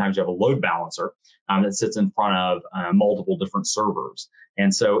 Because oftentimes you have a load balancer that sits in front of multiple different servers.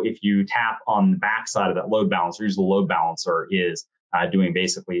 And so if you tap on the backside of that load balancer, usually the load balancer is doing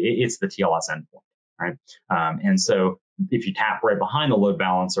basically, it's the TLS endpoint, right? And so if you tap right behind the load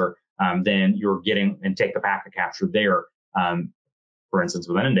balancer, then you're getting, and take the packet capture there, for instance,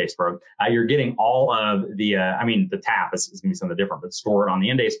 with an Endace probe, you're getting all of the, the tap is going to be something different, but store it on the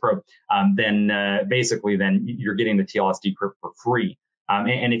Endace probe, then basically then you're getting the TLS decrypt for free.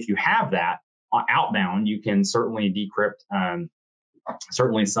 And if you have that outbound, you can certainly decrypt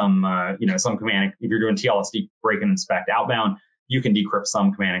certainly some command. If you're doing TLS break and inspect outbound, you can decrypt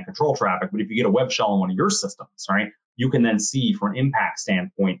some command and control traffic. But if you get a web shell on one of your systems, right, you can then see from an impact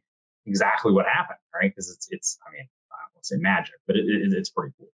standpoint exactly what happened, right? Because it's I won't say magic, but it's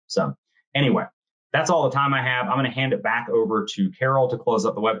pretty cool. So anyway, that's all the time I have. I'm going to hand it back over to Carol to close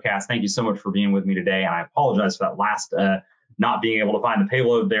up the webcast. Thank you so much for being with me today. And I apologize for that last not being able to find the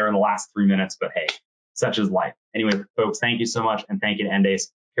payload there in the last 3 minutes, but hey, such is life. Anyway, folks, thank you so much. And thank you to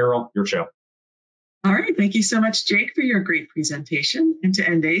Endace. Carol, your show. All right. Thank you so much, Jake, for your great presentation, and to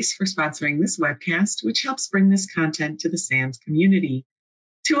Endace for sponsoring this webcast, which helps bring this content to the SANS community.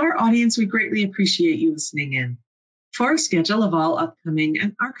 To our audience, we greatly appreciate you listening in. For a schedule of all upcoming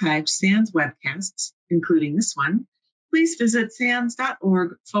and archived SANS webcasts, including this one, please visit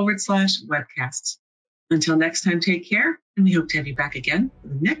sans.org/webcasts. Until next time, take care And we hope to have you back again for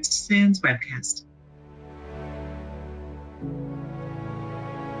the next SANS webcast.